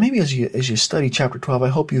 And maybe as you study chapter 12, I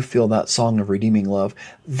hope you feel that song of redeeming love,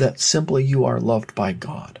 that simply you are loved by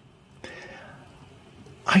God.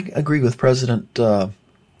 I agree with with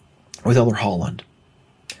Elder Holland.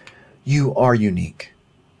 You are unique.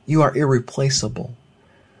 You are irreplaceable.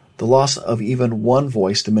 The loss of even one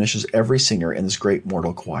voice diminishes every singer in this great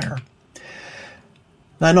mortal choir.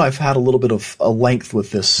 Now, I know I've had a little bit of a length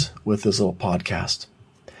with this little podcast,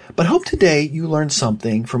 but I hope today you learned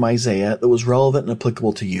something from Isaiah that was relevant and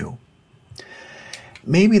applicable to you.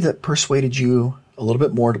 Maybe that persuaded you a little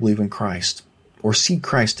bit more to believe in Christ or see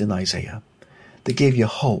Christ in Isaiah, that gave you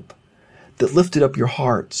hope, that lifted up your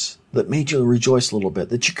hearts, that made you rejoice a little bit,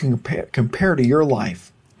 that you can compare to your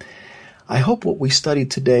life. I hope what we studied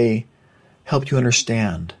today helped you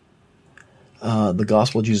understand the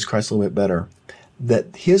gospel of Jesus Christ a little bit better,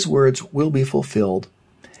 that his words will be fulfilled.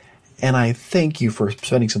 And I thank you for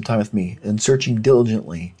spending some time with me and searching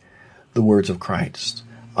diligently the words of Christ.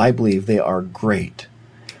 I believe they are great.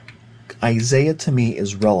 Isaiah to me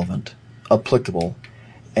is relevant, applicable,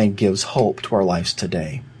 and gives hope to our lives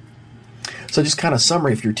today. So just kind of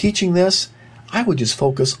summary, if you're teaching this, I would just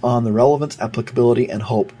focus on the relevance, applicability, and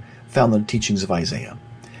hope found in the teachings of Isaiah.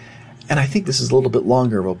 And I think this is a little bit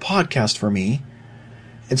longer of a podcast for me.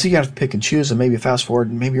 And so you have to pick and choose and maybe fast forward,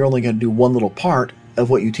 and maybe you're only going to do one little part of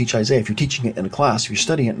what you teach Isaiah. If you're teaching it in a class, if you're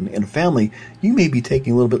studying it in a family, you may be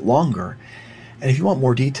taking a little bit longer. And if you want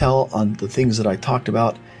more detail on the things that I talked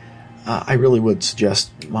about, I really would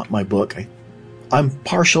suggest my book. I'm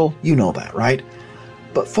partial, you know that, right?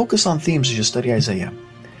 But focus on themes as you study Isaiah.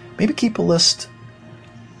 Maybe keep a list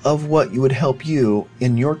of what would help you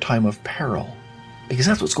in your time of peril, because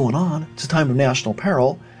that's what's going on. It's a time of national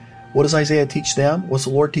peril. What does Isaiah teach them? What's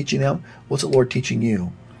the Lord teaching them? What's the Lord teaching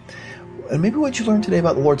you? And maybe what you learned today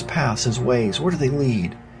about the Lord's paths, His ways, where do they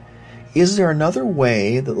lead? Is there another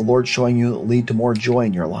way that the Lord's showing you that will lead to more joy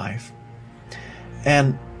in your life?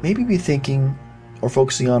 And maybe be thinking or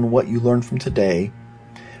focusing on what you learned from today,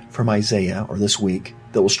 from Isaiah, or this week,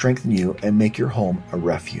 that will strengthen you and make your home a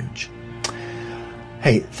refuge.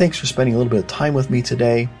 Hey, thanks for spending a little bit of time with me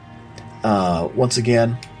today. Once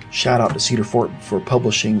again, shout out to Cedar Fort for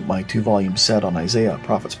publishing my 2-volume set on Isaiah,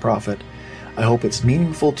 Prophet's Prophet. I hope it's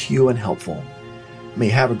meaningful to you and helpful. May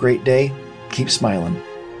you have a great day. Keep smiling.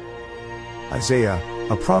 Isaiah,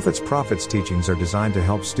 a Prophet's Prophet's teachings are designed to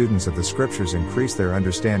help students of the Scriptures increase their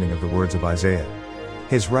understanding of the words of Isaiah.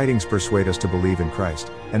 His writings persuade us to believe in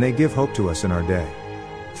Christ, and they give hope to us in our day.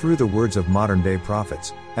 Through the words of modern-day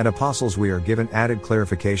prophets and apostles, we are given added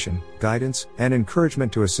clarification, guidance, and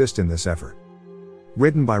encouragement to assist in this effort.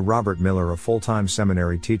 Written by Robert Miller, a full-time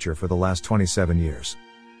seminary teacher for the last 27 years.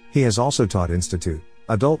 He has also taught Institute,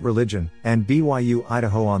 Adult Religion, and BYU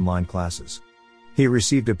Idaho online classes. He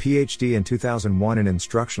received a PhD in 2001 in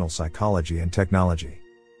instructional psychology and technology.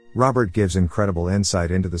 Robert gives incredible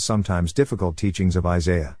insight into the sometimes difficult teachings of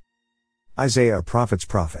Isaiah. Isaiah, a Prophet's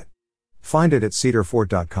Prophet. Find it at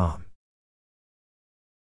cedarfort.com.